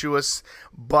presumptuous,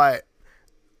 but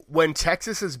when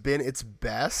Texas has been its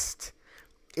best,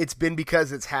 it's been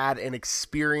because it's had an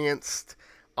experienced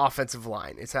offensive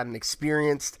line. It's had an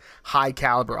experienced,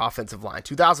 high-caliber offensive line.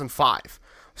 2005,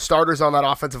 starters on that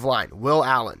offensive line: Will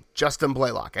Allen, Justin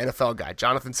Blaylock, NFL guy;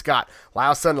 Jonathan Scott,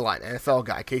 Lyle Sunderline, NFL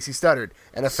guy; Casey Studdard,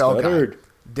 NFL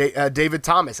guy; David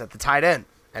Thomas at the tight end,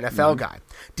 NFL guy.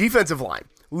 Defensive line,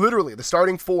 literally the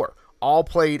starting four, all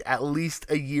played at least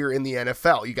a year in the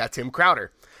NFL. You got Tim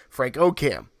Crowder, Frank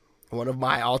Okam, one of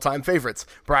my all-time favorites;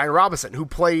 Brian Robinson, who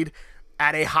played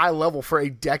at a high level for a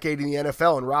decade in the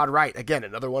NFL; and Rod Wright, again,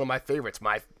 another one of my favorites.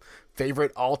 My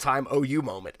favorite all-time OU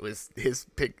moment was his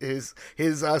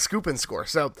scoop and score.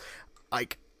 So,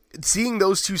 like, seeing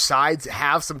those two sides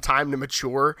have some time to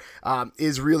mature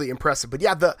is really impressive. But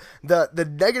yeah, the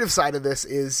negative side of this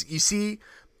is you see,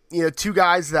 you know, two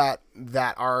guys that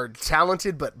are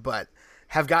talented but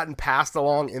have gotten passed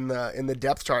along in the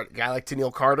depth chart. A guy like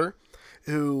Tennille Carter,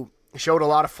 who showed a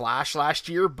lot of flash last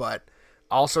year, but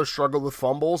also struggled with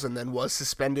fumbles and then was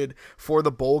suspended for the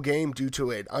bowl game due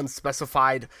to an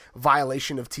unspecified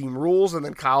violation of team rules. And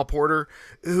then Kyle Porter,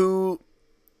 who,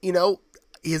 you know,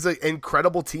 is an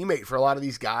incredible teammate for a lot of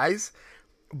these guys,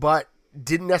 but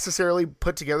didn't necessarily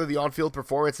put together the on-field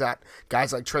performance that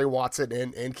guys like Trey Watson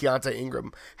and Keontae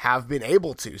Ingram have been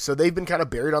able to. So they've been kind of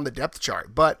buried on the depth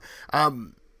chart. But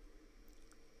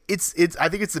it's I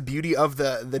think it's the beauty of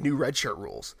the new redshirt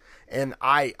rules. And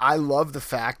I love the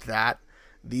fact that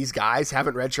these guys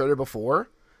haven't redshirted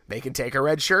before. They can take a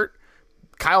red shirt.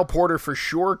 Kyle Porter for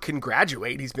sure can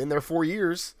graduate. He's been there 4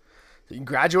 years. So you can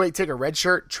graduate, take a red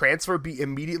shirt, transfer, be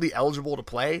immediately eligible to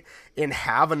play, and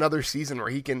have another season where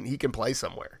he can play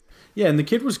somewhere. Yeah, and the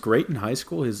kid was great in high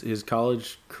school. His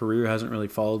college career hasn't really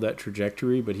followed that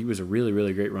trajectory, but he was a really,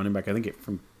 really great running back. I think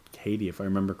from Katy, if I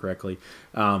remember correctly.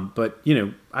 But, you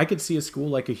know, I could see a school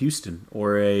like a Houston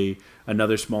or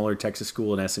another smaller Texas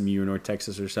school in SMU or North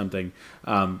Texas or something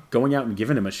going out and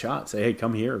giving him a shot. Say, hey,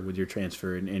 come here with your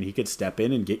transfer. And he could step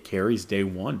in and get carries day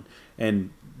one.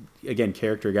 And, again,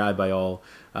 character guy by all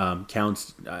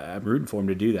counts. I'm rooting for him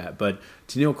to do that. But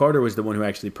Tennille Carter was the one who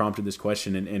actually prompted this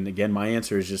question. And again, my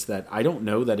answer is just that I don't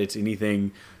know that it's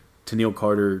anything Tennille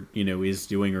Carter, you know, is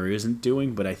doing or isn't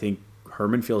doing, but I think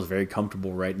Herman feels very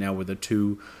comfortable right now with a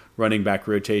 2 running back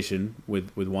rotation with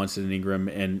Watson and Ingram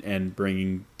and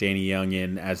bringing Danny Young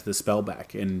in as the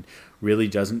spellback, and really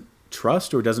doesn't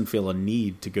trust or doesn't feel a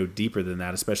need to go deeper than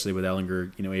that, especially with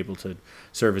Ellinger, you know, able to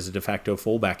serve as a de facto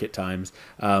fullback at times.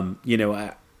 You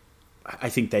know, I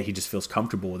think that he just feels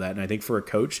comfortable with that, and I think for a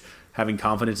coach, having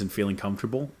confidence and feeling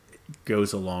comfortable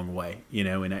goes a long way. You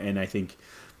know, and I think.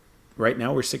 Right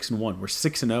now we're 6-1. We're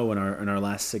 6-0 in our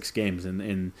last 6 games,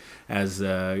 and as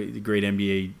the great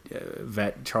NBA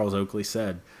vet Charles Oakley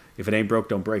said, "If it ain't broke,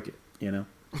 don't break it." You know.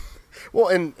 Well,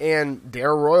 and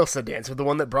Darryl Royal said, "Dance with the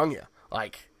one that brung you."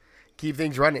 Like, keep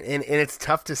things running, and it's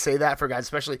tough to say that for guys,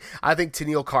 especially. I think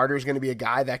Tennille Carter is going to be a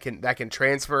guy that can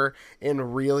transfer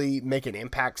and really make an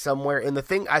impact somewhere. And the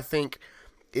thing I think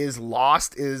is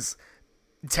lost is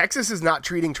Texas is not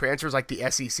treating transfers like the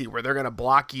SEC, where they're going to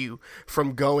block you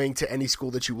from going to any school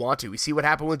that you want to. We see what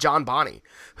happened with John Bonney,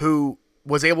 who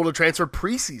was able to transfer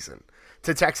preseason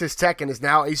to Texas Tech and is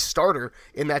now a starter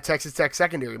in that Texas Tech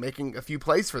secondary, making a few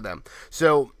plays for them.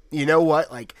 So, you know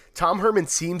what? Like, Tom Herman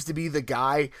seems to be the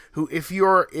guy who, if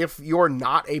you're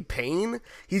not a pain,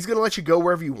 he's going to let you go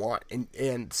wherever you want.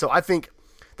 And so I think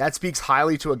that speaks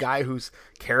highly to a guy whose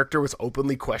character was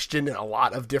openly questioned in a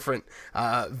lot of different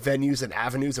venues and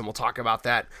avenues, and we'll talk about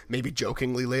that maybe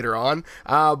jokingly later on.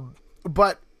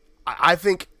 But I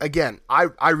think, again,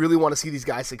 I really want to see these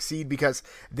guys succeed because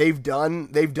they've done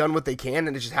what they can,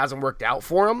 and it just hasn't worked out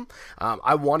for them.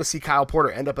 I want to see Kyle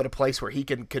Porter end up at a place where he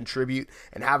can contribute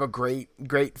and have a great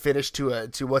finish to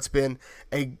what's been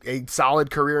a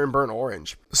solid career in Burnt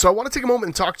Orange. So I want to take a moment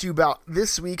and talk to you about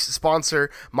this week's sponsor,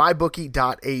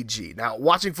 MyBookie.ag. Now,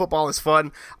 watching football is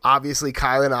fun. Obviously,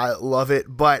 Kyle and I love it,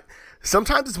 but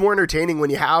sometimes it's more entertaining when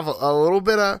you have a little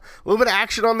bit of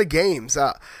action on the games.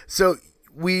 So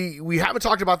we haven't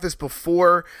talked about this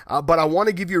before, but I want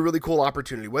to give you a really cool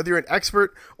opportunity. Whether you're an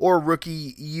expert or a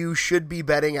rookie, you should be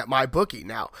betting at MyBookie.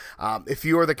 Now, if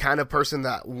you are the kind of person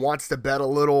that wants to bet a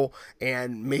little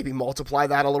and maybe multiply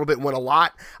that a little bit, win a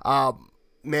lot,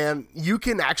 man, you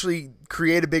can actually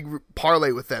create a big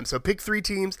parlay with them. So pick 3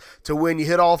 teams to win. You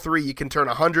hit all 3, you can turn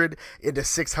 100 into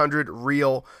 600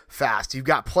 real fast. You've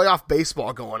got playoff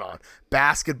baseball going on.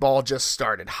 Basketball just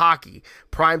started. Hockey,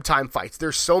 primetime fights.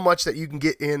 There's so much that you can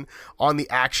get in on the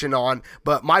action on.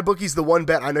 But MyBookie's the one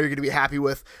bet I know you're going to be happy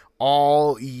with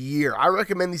all year. I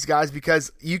recommend these guys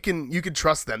because you can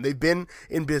trust them. They've been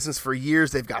in business for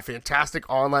years. They've got fantastic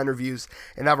online reviews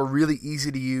and have a really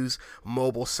easy to use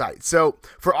mobile site. So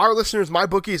for our listeners,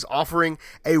 MyBookie is offering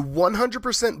a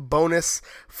 100% bonus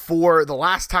for the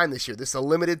last time this year. This is a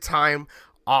limited time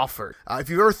offer. If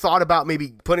you've ever thought about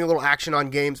maybe putting a little action on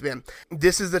games, man,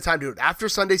 this is the time to do it. After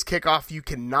Sunday's kickoff, you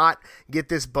cannot get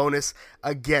this bonus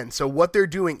again. So what they're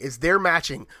doing is they're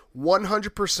matching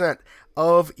 100%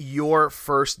 of your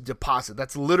first deposit.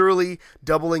 That's literally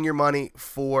doubling your money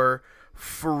for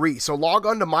free. So log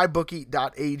on to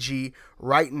mybookie.ag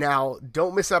right now.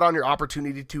 Don't miss out on your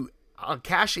opportunity to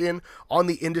cash in on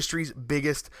the industry's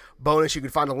biggest bonus. You can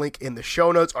find a link in the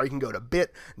show notes, or you can go to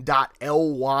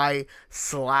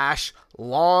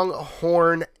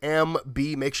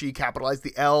bit.ly/LonghornMB. Make sure you capitalize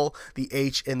the L, the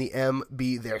H, and the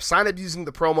MB there. Sign up using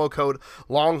the promo code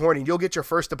Longhorn, and you'll get your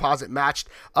first deposit matched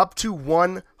up to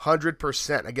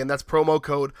 100%. Again, that's promo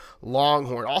code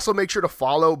Longhorn. Also, make sure to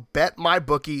follow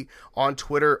BetMyBookie on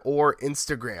Twitter or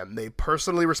Instagram. They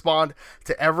personally respond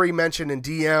to every mention in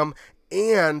DM.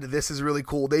 And this is really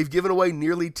cool. They've given away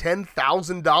nearly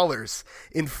 $10,000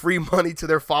 in free money to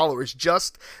their followers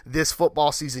just this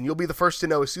football season. You'll be the first to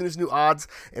know as soon as new odds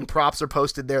and props are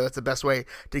posted there. That's the best way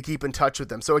to keep in touch with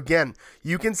them. So again,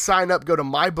 you can sign up, go to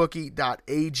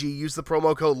mybookie.ag, use the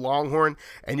promo code Longhorn,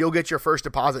 and you'll get your first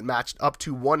deposit matched up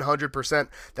to 100%.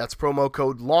 That's promo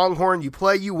code Longhorn. You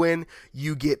play, you win,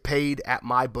 you get paid at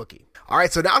MyBookie. All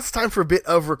right, so now it's time for a bit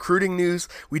of recruiting news.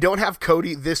 We don't have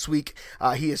Cody this week.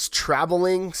 He is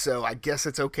traveling, so I guess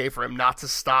it's okay for him not to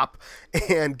stop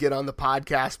and get on the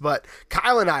podcast. But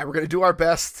Kyle and I, we're going to do our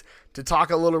best to talk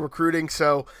a little recruiting.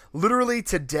 So literally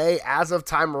today, as of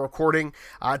time of recording,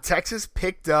 Texas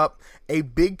picked up a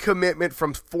big commitment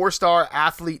from 4-star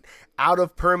athlete out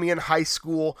of Permian High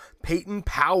School, Peyton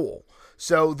Powell.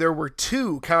 So there were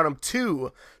 2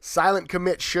 silent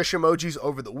commit shush emojis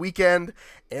over the weekend,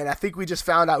 and I think we just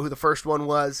found out who the first one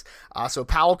was. So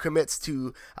Powell commits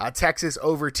to Texas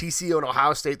over TCU and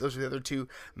Ohio State. Those are the other 2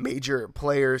 major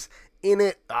players in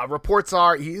it. Reports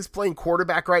are he is playing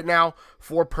quarterback right now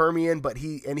for Permian, but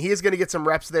he is going to get some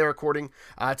reps there according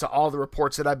to all the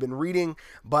reports that I've been reading,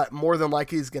 but more than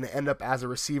likely he's going to end up as a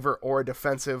receiver or a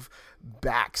defensive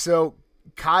back. So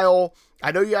Kyle,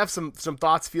 I know you have some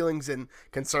thoughts, feelings, and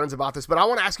concerns about this, but I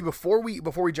want to ask you before we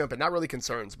jump in, not really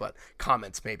concerns, but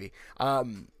comments maybe.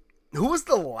 Who was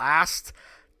the last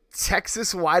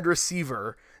Texas wide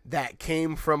receiver that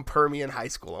came from Permian High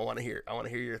School? I want to hear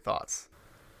your thoughts.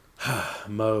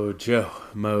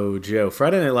 Mojo.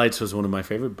 Friday Night Lights was one of my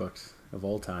favorite books of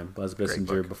all time. Buzz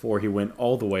Bissinger before he went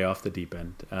all the way off the deep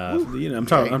end. I'm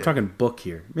talking book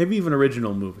here, maybe even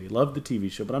original movie. Love the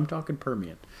TV show, but I'm talking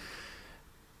Permian.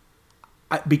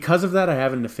 Because of that, I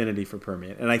have an affinity for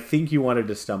Permian, and I think you wanted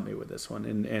to stump me with this one,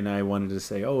 and I wanted to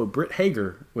say, Britt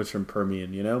Hager was from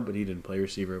Permian, but he didn't play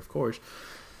receiver, of course.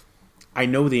 I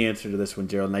know the answer to this one,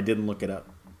 Gerald, and I didn't look it up.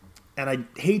 And I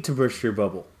hate to burst your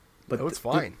bubble, but it's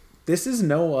fine. This is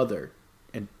no other,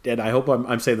 and I hope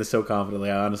I'm saying this so confidently.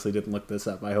 I honestly didn't look this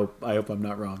up. I hope I'm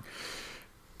not wrong.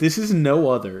 This is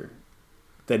no other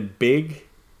than big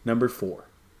number 4,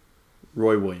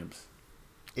 Roy Williams.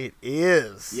 It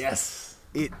is. Yes.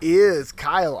 It is.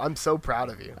 Kyle, I'm so proud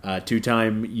of you.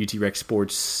 2-time UT Rex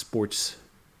sports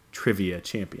trivia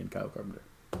champion, Kyle Carpenter.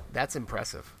 That's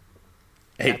impressive.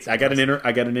 Hey, I got an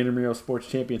intramural sports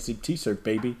championship T-shirt,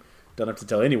 baby. Don't have to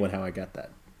tell anyone how I got that.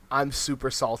 I'm super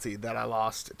salty that I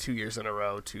lost 2 years in a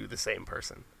row to the same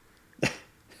person.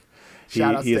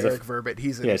 Shout outs he to Eric Verbit.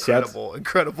 He's an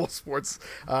incredible sports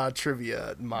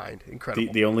trivia mind.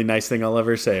 Incredible. The only nice thing I'll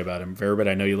ever say about him, Verbit,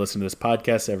 I know you listen to this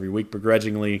podcast every week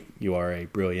begrudgingly. You are a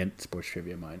brilliant sports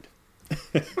trivia mind.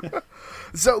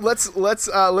 So let's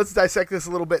dissect this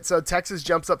a little bit. So Texas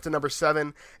jumps up to number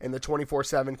 7 in the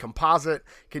 24/7 composite,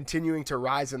 continuing to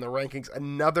rise in the rankings.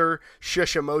 Another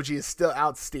shush emoji is still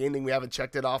outstanding. We haven't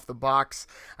checked it off the box.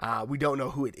 We don't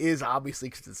know who it is, obviously,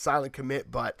 because it's a silent commit,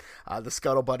 but the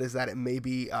scuttlebutt is that it may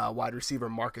be wide receiver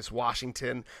Marcus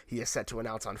Washington. He is set to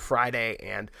announce on Friday,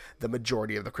 and the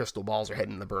majority of the crystal balls are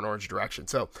heading in the burnt orange direction.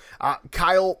 So,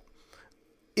 Kyle,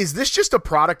 is this just a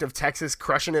product of Texas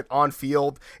crushing it on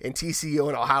field and TCU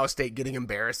and Ohio State getting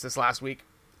embarrassed this last week?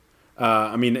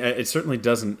 I mean, it certainly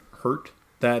doesn't hurt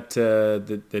that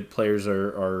that players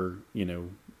are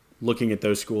looking at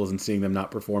those schools and seeing them not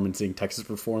perform and seeing Texas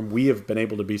perform. We have been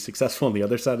able to be successful on the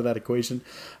other side of that equation.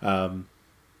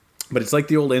 But it's like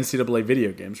the old NCAA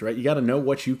video games, right? You got to know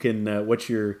what you can, what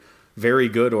you're very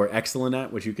good or excellent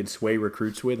at, what you can sway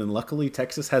recruits with. And luckily,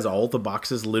 Texas has all the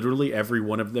boxes, literally every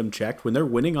one of them checked. When they're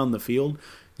winning on the field,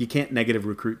 you can't negative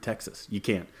recruit Texas. You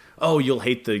can't. Oh, you'll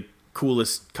hate the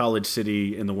coolest college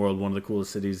city in the world, one of the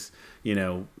coolest cities,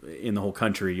 in the whole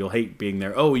country. You'll hate being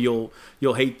there. Oh, you'll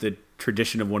hate the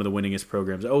tradition of one of the winningest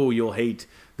programs. Oh, you'll hate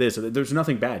this. There's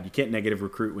nothing bad. You can't negative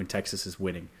recruit when Texas is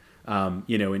winning.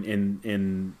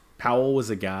 In Powell was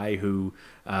a guy who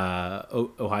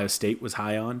Ohio State was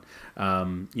high on.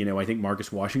 I think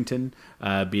Marcus Washington,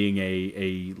 being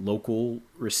a local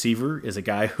receiver, is a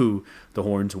guy who the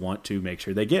Horns want to make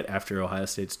sure they get after Ohio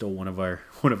State stole one of our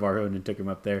own and took him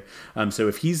up there. So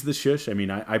if he's the shush, I mean,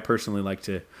 I personally like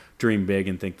to dream big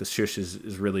and think the shush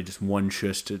is really just one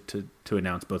shush to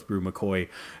announce both Brew McCoy,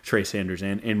 Trey Sanders,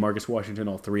 and Marcus Washington,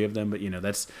 all three of them. But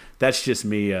that's just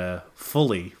me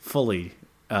fully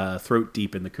throat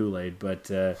deep in the Kool-Aid, but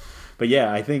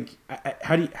yeah, I think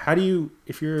how do you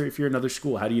if you're another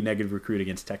school, how do you negative recruit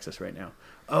against Texas right now?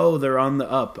 Oh, they're on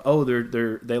the up. Oh,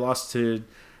 they lost to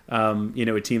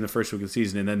a team the first week of the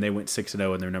season, and then they went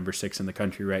 6-0 and they're number 6 in the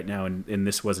country right now, and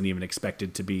this wasn't even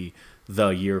expected to be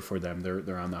the year for them.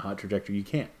 They're on the hot trajectory. You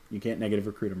can't negative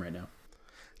recruit them right now.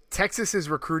 Texas is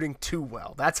recruiting too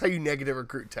well. That's how you negative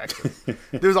recruit Texas.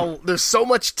 There's so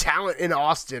much talent in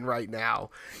Austin right now.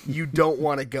 You don't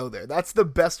want to go there. That's the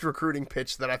best recruiting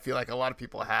pitch that I feel like a lot of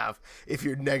people have if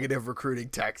you're negative recruiting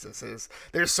Texas is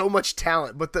there's so much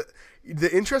talent. But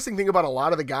the interesting thing about a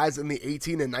lot of the guys in the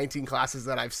 18 and 19 classes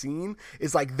that I've seen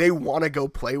is like they want to go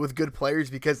play with good players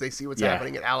because they see what's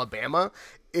happening at Alabama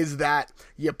is that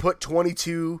you put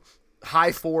 22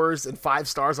 high 4s and 5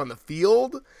 stars on the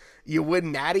field, you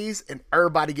win natties, and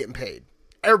everybody getting paid.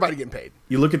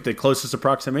 You look at the closest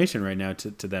approximation right now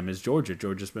to them is Georgia.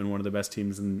 Georgia's been one of the best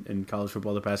teams in college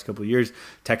football the past couple of years.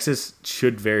 Texas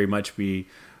should very much be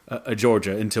a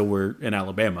Georgia until we're in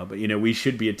Alabama. But, we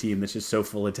should be a team that's just so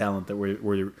full of talent that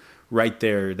we're right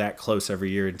there that close every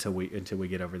year until we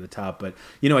get over the top. But,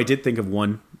 I did think of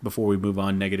one before we move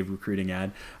on, negative recruiting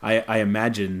ad. I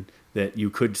imagine that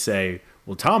you could say,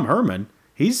 well, Tom Herman,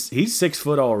 he's 6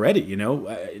 foot already.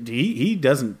 He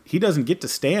doesn't get to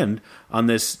stand on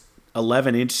this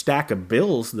 11-inch stack of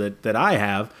bills that I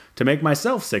have to make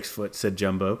myself 6 foot, said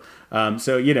Jumbo.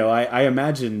 I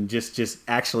imagine just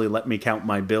actually let me count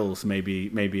my bills.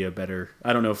 Maybe a better.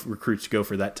 I don't know if recruits go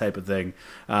for that type of thing,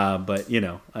 but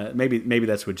maybe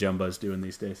that's what Jumbo's doing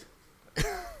these days.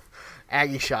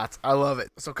 Aggie shots. I love it.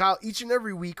 So, Kyle, each and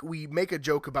every week we make a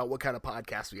joke about what kind of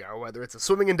podcast we are, whether it's a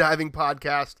swimming and diving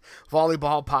podcast,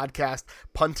 volleyball podcast,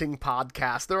 punting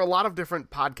podcast. There are a lot of different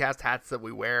podcast hats that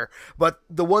we wear, but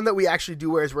the one that we actually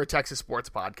do wear is we're a Texas sports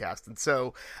podcast. And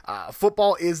so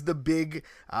football is the big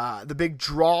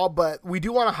draw, but we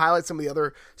do want to highlight some of the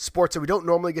other sports that we don't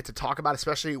normally get to talk about,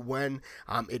 especially when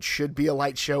it should be a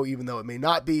light show, even though it may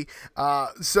not be.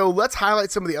 So let's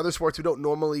highlight some of the other sports we don't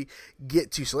normally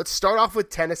get to. So let's start off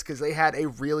with tennis because they had a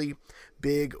really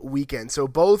big weekend. So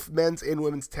both men's and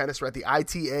women's tennis were at the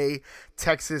ITA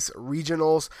Texas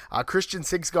Regionals. Christian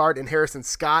Sigsgaard and Harrison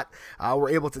Scott were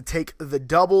able to take the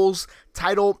doubles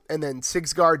title, and then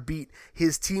Sigsgaard beat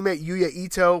his teammate Yuya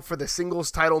Ito for the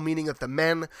singles title, meaning that the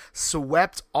men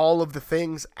swept all of the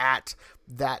things at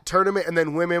that tournament. And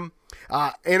then women,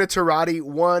 Anna Tarati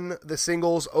won the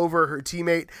singles over her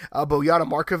teammate Bojana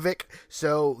Markovic,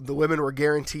 so the women were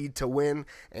guaranteed to win.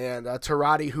 And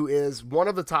Tarati, who is one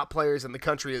of the top players in the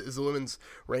country as the women's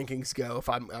rankings go, if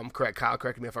I'm correct, Kyle,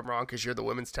 correct me if I'm wrong because you're the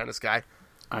women's tennis guy.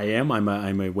 I am. I'm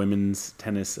a women's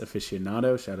tennis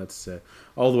aficionado. Shout outs to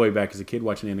all the way back as a kid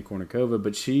watching Anna Kournikova.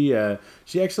 But she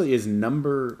actually is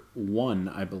number one,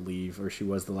 I believe, or she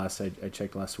was the last I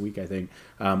checked last week, I think,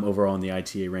 overall in the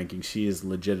ITA ranking. She is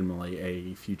legitimately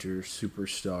a future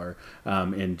superstar.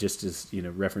 And just as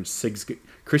reference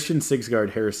Christian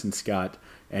Sigsgaard, Harrison Scott,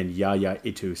 and Yaya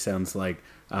Itu sounds like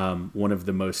one of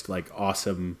the most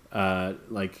awesome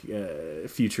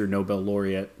future Nobel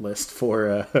laureate list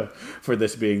for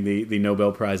this being the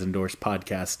Nobel Prize endorsed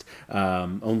podcast,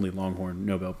 only Longhorn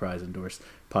Nobel Prize endorsed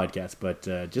podcast. But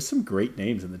just some great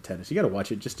names in the tennis. You got to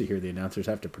watch it just to hear the announcers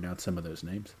have to pronounce some of those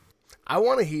names. I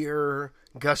want to hear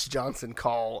Gus Johnson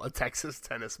call a Texas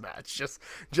tennis match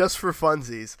just for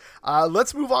funsies.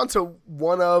 Let's move on to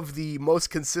one of the most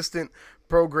consistent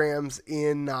programs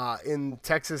in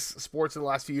Texas sports in the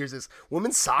last few years is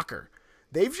women's soccer.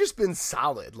 They've just been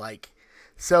solid.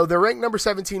 So they're ranked number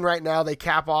 17 right now. They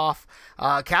capped off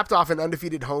an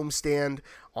undefeated homestand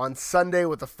on Sunday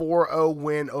with a 4-0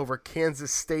 win over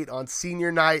Kansas State on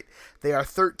senior night. They are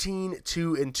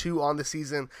 13-2-2 on the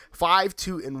season,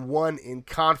 5-2-1 in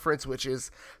conference, which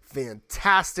is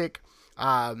fantastic.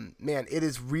 Man, it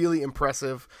is really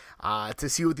impressive to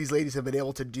see what these ladies have been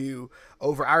able to do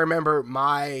I remember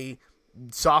my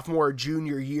sophomore,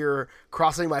 junior year,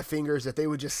 crossing my fingers that they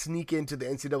would just sneak into the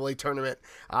NCAA tournament,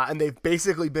 and they've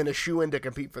basically been a shoo-in to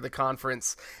compete for the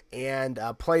conference and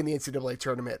play in the NCAA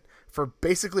tournament for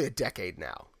basically a decade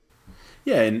now.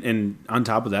 Yeah, and on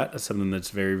top of that, something that's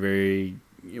very, very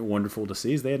wonderful to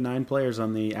see is they had 9 players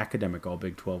on the academic All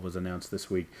Big 12 was announced this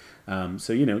week.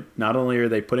 So, not only are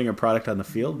they putting a product on the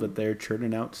field, but they're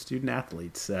churning out student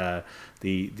athletes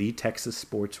the Texas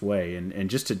sports way. And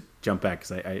just to jump back,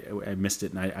 because I missed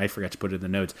it and I forgot to put it in the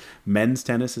notes, men's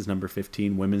tennis is number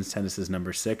 15, women's tennis is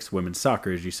number 6, women's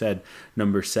soccer, as you said,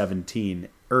 number 17,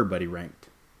 everybody ranked.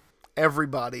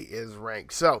 Everybody is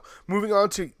ranked. So, moving on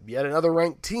to yet another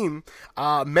ranked team,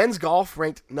 men's golf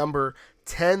ranked number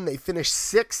 10. They finished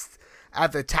 6th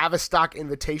at the Tavistock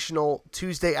Invitational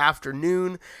Tuesday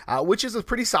afternoon, which is a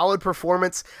pretty solid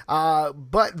performance,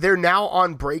 but they're now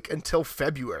on break until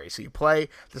February. So you play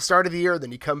the start of the year,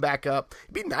 then you come back up.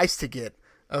 It'd be nice to get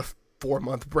a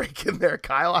 4-month break in there,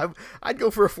 Kyle. I'd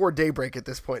go for a 4-day break at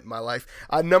this point in my life.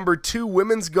 Number 2,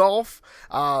 women's golf.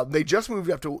 They just moved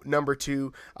up to number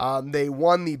 2. They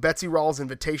won the Betsy Rawls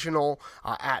Invitational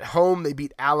at home. They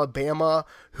beat Alabama,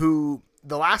 who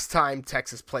the last time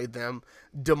Texas played them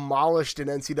demolished an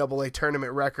NCAA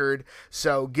tournament record.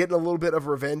 So getting a little bit of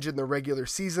revenge in the regular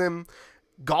season.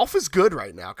 Golf is good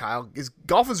right now, Kyle.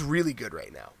 Golf is really good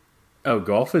right now. Oh,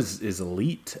 golf is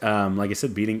elite. Like I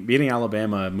said, beating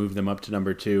Alabama moved them up to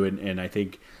number 2, and I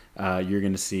think you're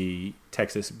going to see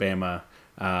Texas, Bama,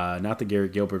 not the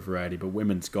Garrett Gilbert variety, but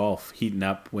women's golf heating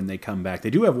up when they come back.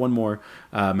 They do have one more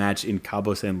match in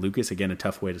Cabo San Lucas. Again, a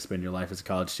tough way to spend your life as a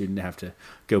college student, to have to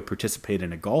go participate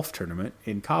in a golf tournament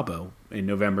in Cabo in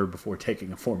November before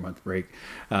taking a 4-month break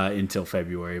until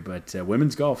February. But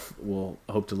women's golf will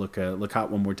hope to look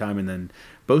hot one more time, and then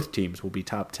both teams will be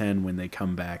top 10 when they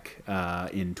come back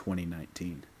in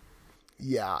 2019.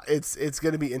 Yeah, it's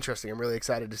going to be interesting. I'm really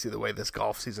excited to see the way this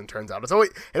golf season turns out. It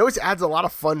always adds a lot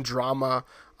of fun drama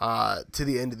to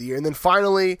the end of the year. And then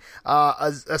finally,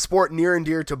 a sport near and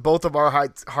dear to both of our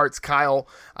hearts, Kyle,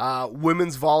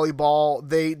 women's volleyball.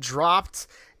 They dropped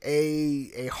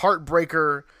a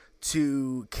heartbreaker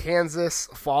to Kansas,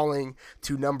 falling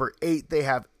to number 8. They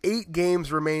have 8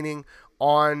 games remaining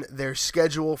on their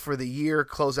schedule for the year,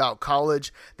 close out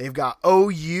college. They've got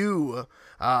OU.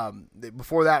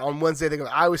 Before that, on Wednesday, they go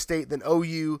to Iowa State, then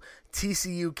OU,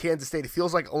 TCU, Kansas State. It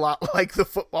feels like a lot like the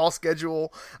football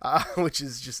schedule, which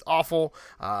is just awful.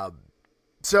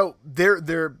 So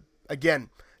they're again,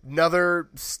 another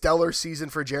stellar season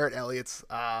for Jarrett Elliott's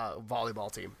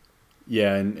volleyball team.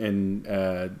 Yeah, and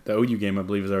the OU game, I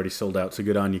believe, is already sold out. So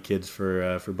good on you, kids,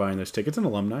 for buying those tickets. And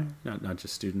alumni, not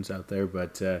just students out there.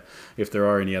 But if there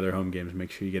are any other home games,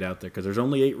 make sure you get out there, because there's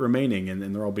only 8 remaining, and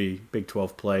they'll all be Big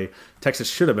 12 play. Texas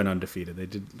should have been undefeated. They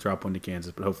did drop one to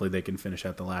Kansas, but hopefully they can finish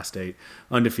out the last 8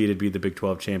 undefeated, be the Big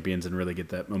 12 champions, and really get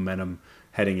that momentum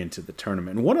heading into the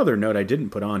tournament. And one other note I didn't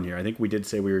put on here, I think we did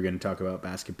say we were going to talk about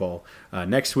basketball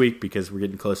next week, because we're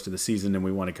getting close to the season and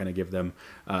we want to kind of give them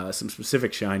some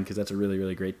specific shine, because that's a really,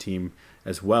 really great team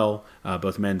as well,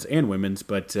 both men's and women's.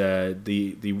 But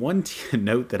the one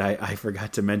note that I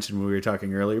forgot to mention when we were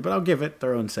talking earlier, but I'll give it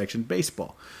their own section,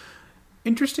 baseball.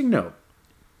 Interesting note,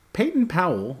 Peyton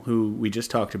Powell, who we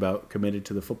just talked about, committed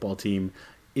to the football team,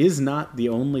 is not the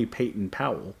only Peyton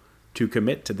Powell to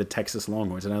commit to the Texas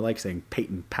Longhorns, and I like saying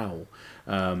Peyton Powell.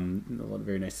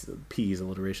 Very nice P's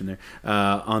alliteration there.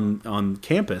 On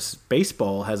campus,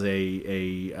 baseball has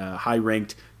a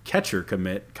high-ranked catcher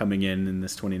commit coming in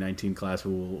this 2019 class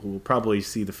who will probably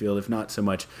see the field, if not so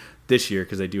much this year,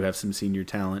 because they do have some senior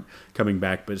talent coming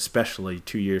back, but especially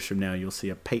 2 years from now, you'll see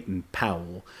a Peyton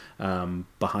Powell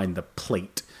behind the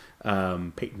plate.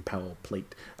 Peyton Powell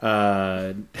plate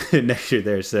next year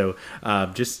there. So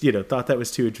just, thought that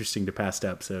was too interesting to pass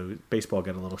up. So baseball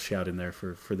got a little shout in there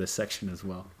for this section as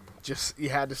well. Just, you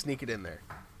had to sneak it in there.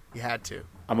 You had to.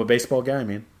 I'm a baseball guy,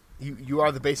 man. You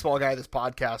are the baseball guy of this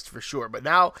podcast for sure. But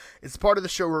now it's part of the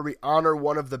show where we honor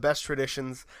one of the best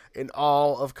traditions in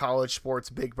all of college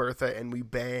sports, Big Bertha, and we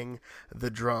bang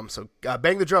the drum. So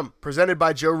Bang the Drum, presented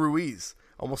by Joe Ruiz.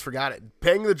 Almost forgot it.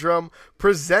 Bang the Drum,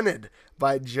 presented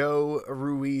by Joe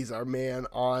Ruiz, our man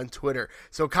on Twitter.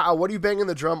 So Kyle, what are you banging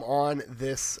the drum on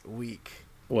this week?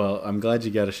 Well, I'm glad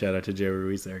you got a shout out to Joe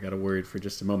Ruiz there. I got worried for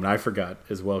just a moment. I forgot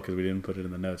as well because we didn't put it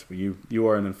in the notes. But you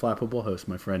are an inflappable host,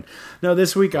 my friend. No,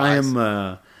 this week nice.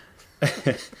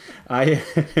 I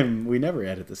am. We never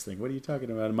edit this thing. What are you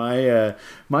talking about?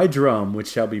 My drum, which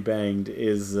shall be banged,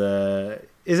 is an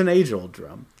age-old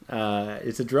drum.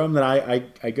 It's a drum that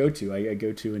I go to. I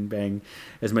go to and bang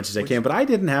as much as I can. But I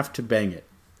didn't have to bang it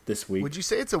this week. Would you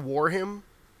say it's a war hymn?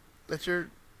 That you're.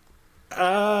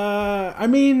 I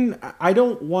mean, I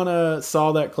don't want to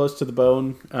saw that close to the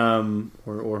bone,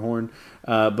 or horn,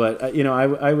 but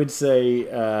I would say,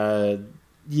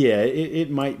 it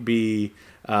might be,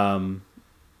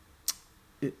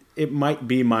 it might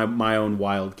be my own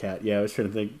Wildcat. Yeah, I was trying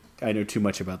to think. I know too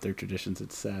much about their traditions.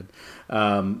 It's sad,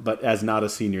 but as not a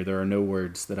senior, there are no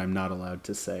words that I'm not allowed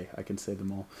to say. I can say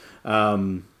them all.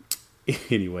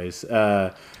 Anyways,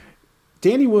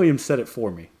 Danny Williams said it for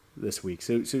me this week.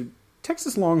 So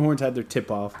Texas Longhorns had their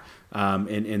tip-off,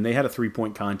 and they had a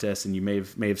 3-point contest, and you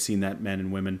may have seen that, men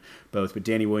and women both. But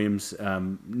Danny Williams,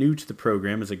 new to the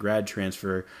program as a grad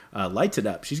transfer, lights it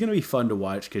up. She's going to be fun to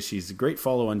watch because she's a great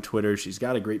follow on Twitter. She's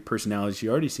got a great personality. She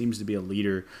already seems to be a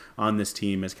leader on this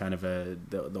team as kind of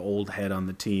the old head on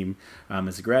the team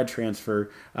as a grad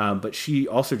transfer. But she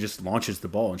also just launches the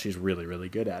ball, and she's really, really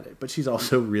good at it. But she's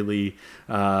also really,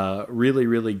 really,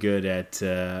 really good at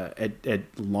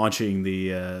launching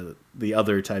the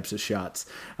other types of shots.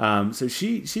 So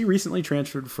she recently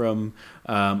transferred from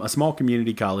a small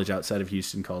community college outside of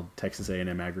Houston called Texas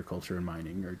A&M Agriculture and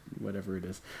Mining, or whatever it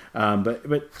is.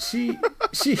 But she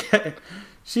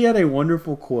had a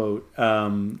wonderful quote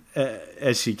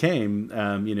as she came.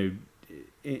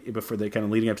 Before they kind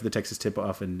of leading up to the Texas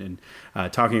tip-off and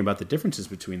talking about the differences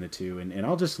between the two. And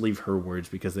I'll just leave her words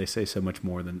because they say so much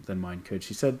more than mine could.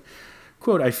 She said,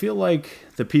 quote, "I feel like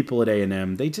the people at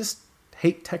A&M, they just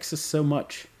hate Texas so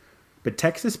much. But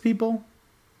Texas people,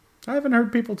 I haven't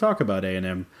heard people talk about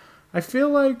A&M. I feel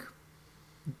like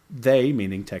they,"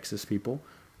 meaning Texas people,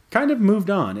 "kind of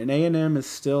moved on. And A&M is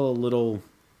still a little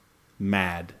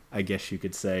mad, I guess you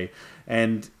could say."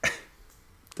 And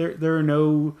there are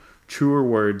no truer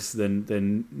words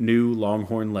than new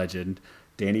Longhorn legend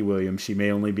Danny Williams. She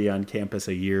may only be on campus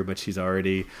a year, but she's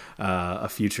already a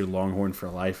future Longhorn for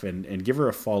life. And give her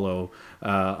a follow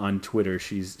on Twitter.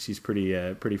 She's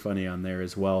pretty funny on there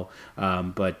as well.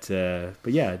 But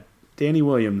yeah, Danny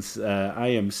Williams. I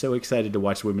am so excited to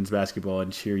watch women's basketball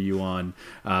and cheer you on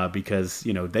because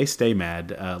they stay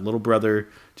mad. Little brother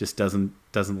just doesn't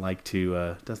like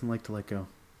to let go.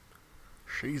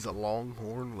 She's a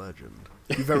Longhorn legend.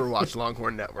 If you've ever watched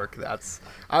Longhorn Network, we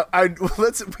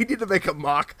need to make a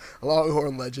mock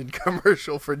Longhorn legend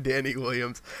commercial for Danny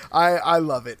Williams. I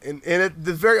love it, and it's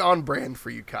very on brand for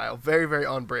you, Kyle. Very, very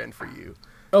on brand for you.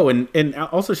 Oh, and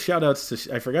also shout-outs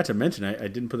to, I forgot to mention, I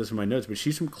didn't put this in my notes, but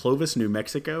she's from Clovis, New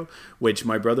Mexico, which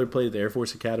my brother played at the Air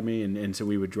Force Academy, and so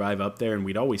we would drive up there, and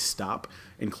we'd always stop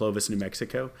in Clovis, New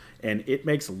Mexico, and it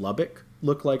makes Lubbock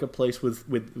look like a place with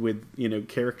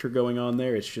character going on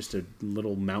there. It's just a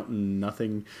little mountain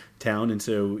nothing town, and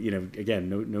so, again,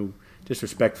 no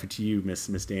disrespect to you, Miss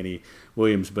Danny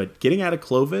Williams, but getting out of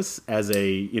Clovis as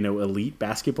a elite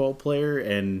basketball player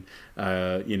and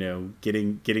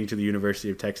getting to the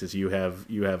University of Texas, you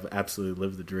have absolutely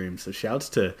lived the dream. So shouts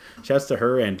to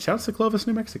her and shouts to Clovis,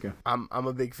 New Mexico. I'm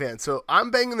a big fan. So I'm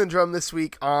banging the drum this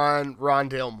week on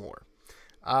Rondale Moore.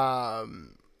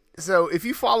 So if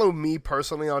you follow me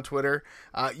personally on Twitter,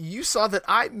 you saw that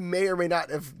I may or may not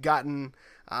have gotten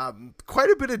quite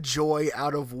a bit of joy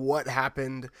out of what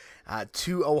happened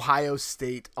to Ohio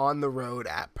State on the road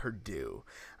at Purdue.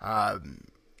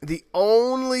 The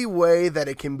only way that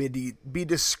it can be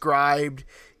described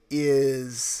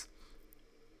is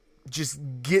just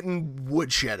getting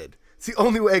woodshedded It's the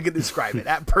only way I can describe it,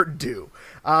 at Purdue.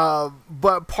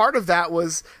 But part of that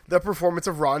was the performance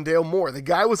of Rondale Moore. The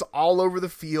guy was all over the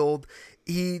field.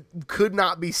 He could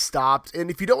not be stopped.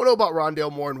 And if you don't know about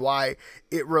Rondale Moore and why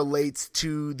it relates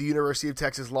to the University of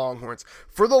Texas Longhorns,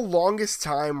 for the longest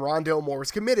time, Rondale Moore was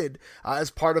committed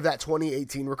as part of that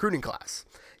 2018 recruiting class.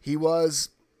 He was,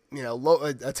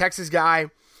 a Texas guy.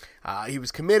 He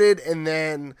was committed, and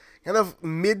then kind of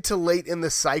mid to late in the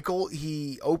cycle,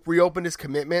 he reopened his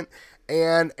commitment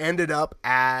and ended up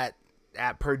at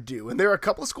Purdue. And there are a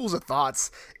couple of schools of thoughts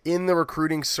in the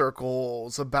recruiting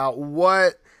circles about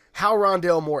how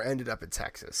Rondale Moore ended up at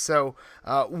Texas. So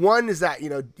one is that,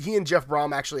 he and Jeff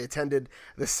Brom actually attended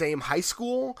the same high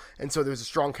school, and so there's a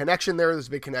strong connection there. There's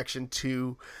a big connection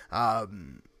to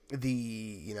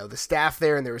the staff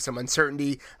there, and there was some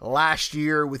uncertainty last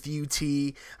year with UT.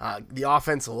 The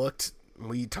offense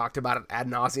we talked about it ad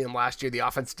nauseum last year. The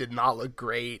offense did not look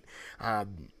great.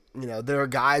 There are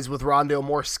guys with Rondale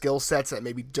Moore skill sets that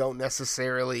maybe don't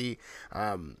necessarily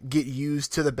get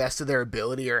used to the best of their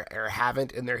ability or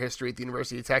haven't in their history at the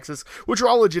University of Texas, which are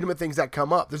all legitimate things that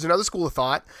come up. There's another school of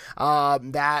thought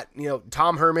that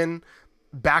Tom Herman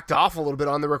backed off a little bit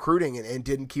on the recruiting and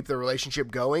didn't keep the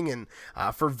relationship going, and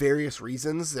for various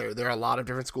reasons. There are a lot of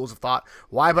different schools of thought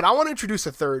why, but I want to introduce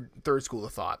a third school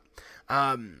of thought.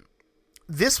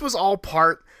 This was all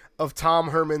part of Tom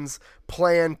Herman's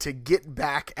plan to get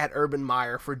back at Urban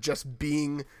Meyer for just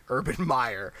being Urban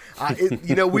Meyer.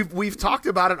 We've talked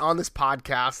about it on this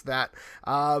podcast that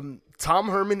Tom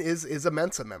Herman is a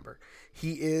Mensa member.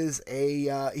 He is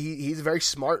he's a very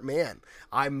smart man.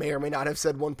 I may or may not have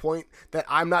said one point that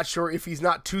I'm not sure if he's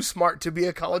not too smart to be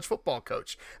a college football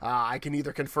coach. I can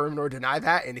neither confirm nor deny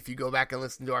that. And if you go back and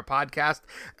listen to our podcast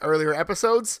earlier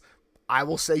episodes, I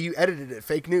will say you edited it.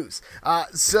 Fake news.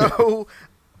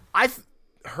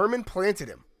 Herman planted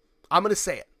him. I'm going to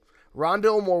say it.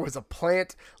 Rondale Moore was a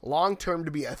plant long-term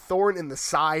to be a thorn in the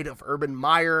side of Urban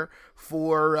Meyer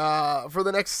for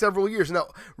the next several years. No,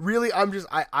 really,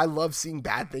 I love seeing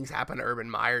bad things happen to Urban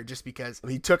Meyer just because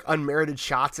he took unmerited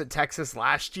shots at Texas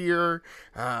last year.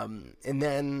 And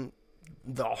then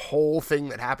the whole thing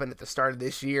that happened at the start of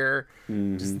this year,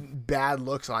 just bad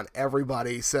looks on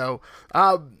everybody. So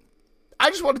I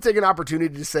just want to take an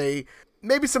opportunity to say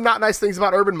maybe some not nice things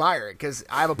about Urban Meyer, because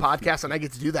I have a podcast and I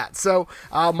get to do that. So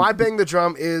my bang the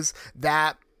drum is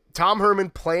that Tom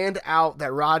Herman planned out that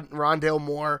Rondale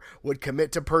Moore would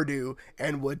commit to Purdue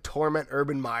and would torment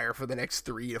Urban Meyer for the next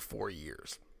 3 to 4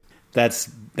 years. That's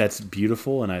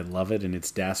beautiful, and I love it, and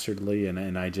it's dastardly,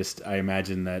 and I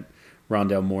imagine that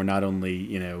Rondale Moore not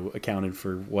only accounted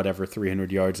for whatever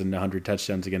 300 yards and 100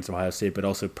 touchdowns against Ohio State, but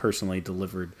also personally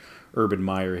delivered Urban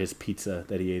Meyer his pizza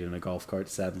that he ate in a golf cart,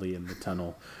 sadly, in the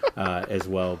tunnel as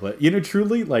well. But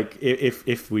truly, like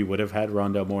if we would have had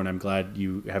Rondale Moore, and I'm glad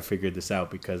you have figured this out,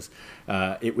 because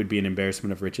it would be an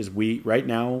embarrassment of riches. Right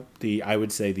now, I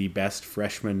would say the best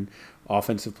freshman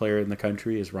offensive player in the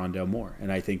country is Rondale Moore, and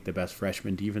I think the best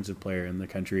freshman defensive player in the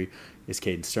country is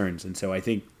Caden Stearns. And so I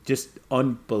think just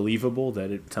unbelievable that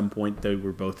at some point they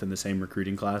were both in the same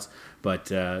recruiting class.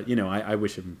 But I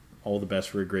wish him all the best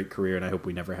for a great career, and I hope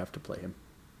we never have to play him.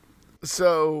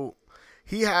 So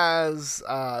he has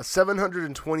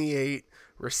 728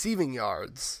 receiving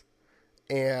yards,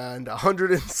 and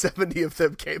 170 of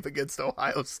them came against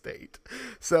Ohio State.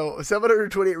 So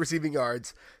 728 receiving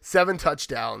yards, 7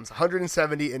 touchdowns,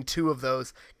 170, and 2 of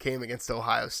those came against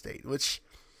Ohio State, which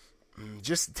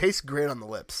just tastes great on the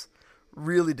lips.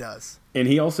 Really does. And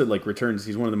he also returns.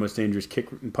 He's one of the most dangerous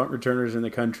kick and punt returners in the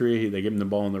country. They give him the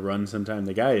ball on the run sometime.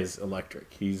 The guy is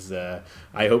electric. He's. I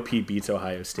hope he beats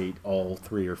Ohio State all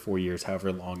 3 or 4 years,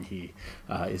 however long he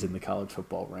is in the college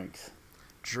football ranks.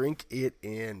 Drink it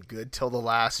in. Good till the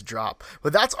last drop.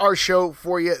 But that's our show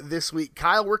for you this week.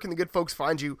 Kyle, where can the good folks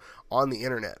find you on the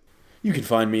internet? You can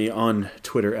find me on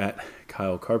Twitter at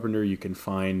Kyle Carpenter. You can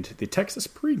find the Texas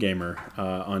Pregamer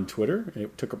on Twitter.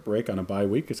 It took a break on a bye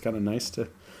week. It's kind of nice to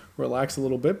relax a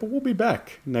little bit, but we'll be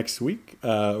back next week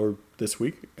or this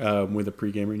week with a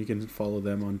Pregamer. And you can follow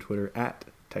them on Twitter at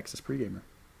Texas Pregamer.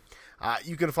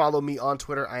 You can follow me on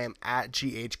Twitter. I am at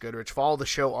GH Goodrich. Follow the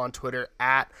show on Twitter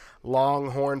at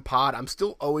Longhorn Pod. I'm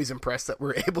still always impressed that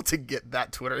we're able to get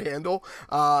that Twitter handle.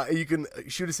 You can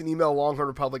shoot us an email,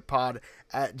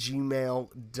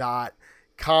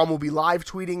 longhornrepublicpod@gmail.com. We'll be live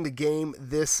tweeting the game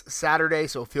this Saturday,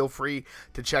 so feel free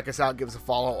to check us out. Give us a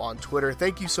follow on Twitter.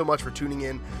 Thank you so much for tuning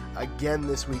in again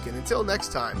this week. And until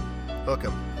next time, hook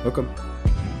 'em. Hook 'em.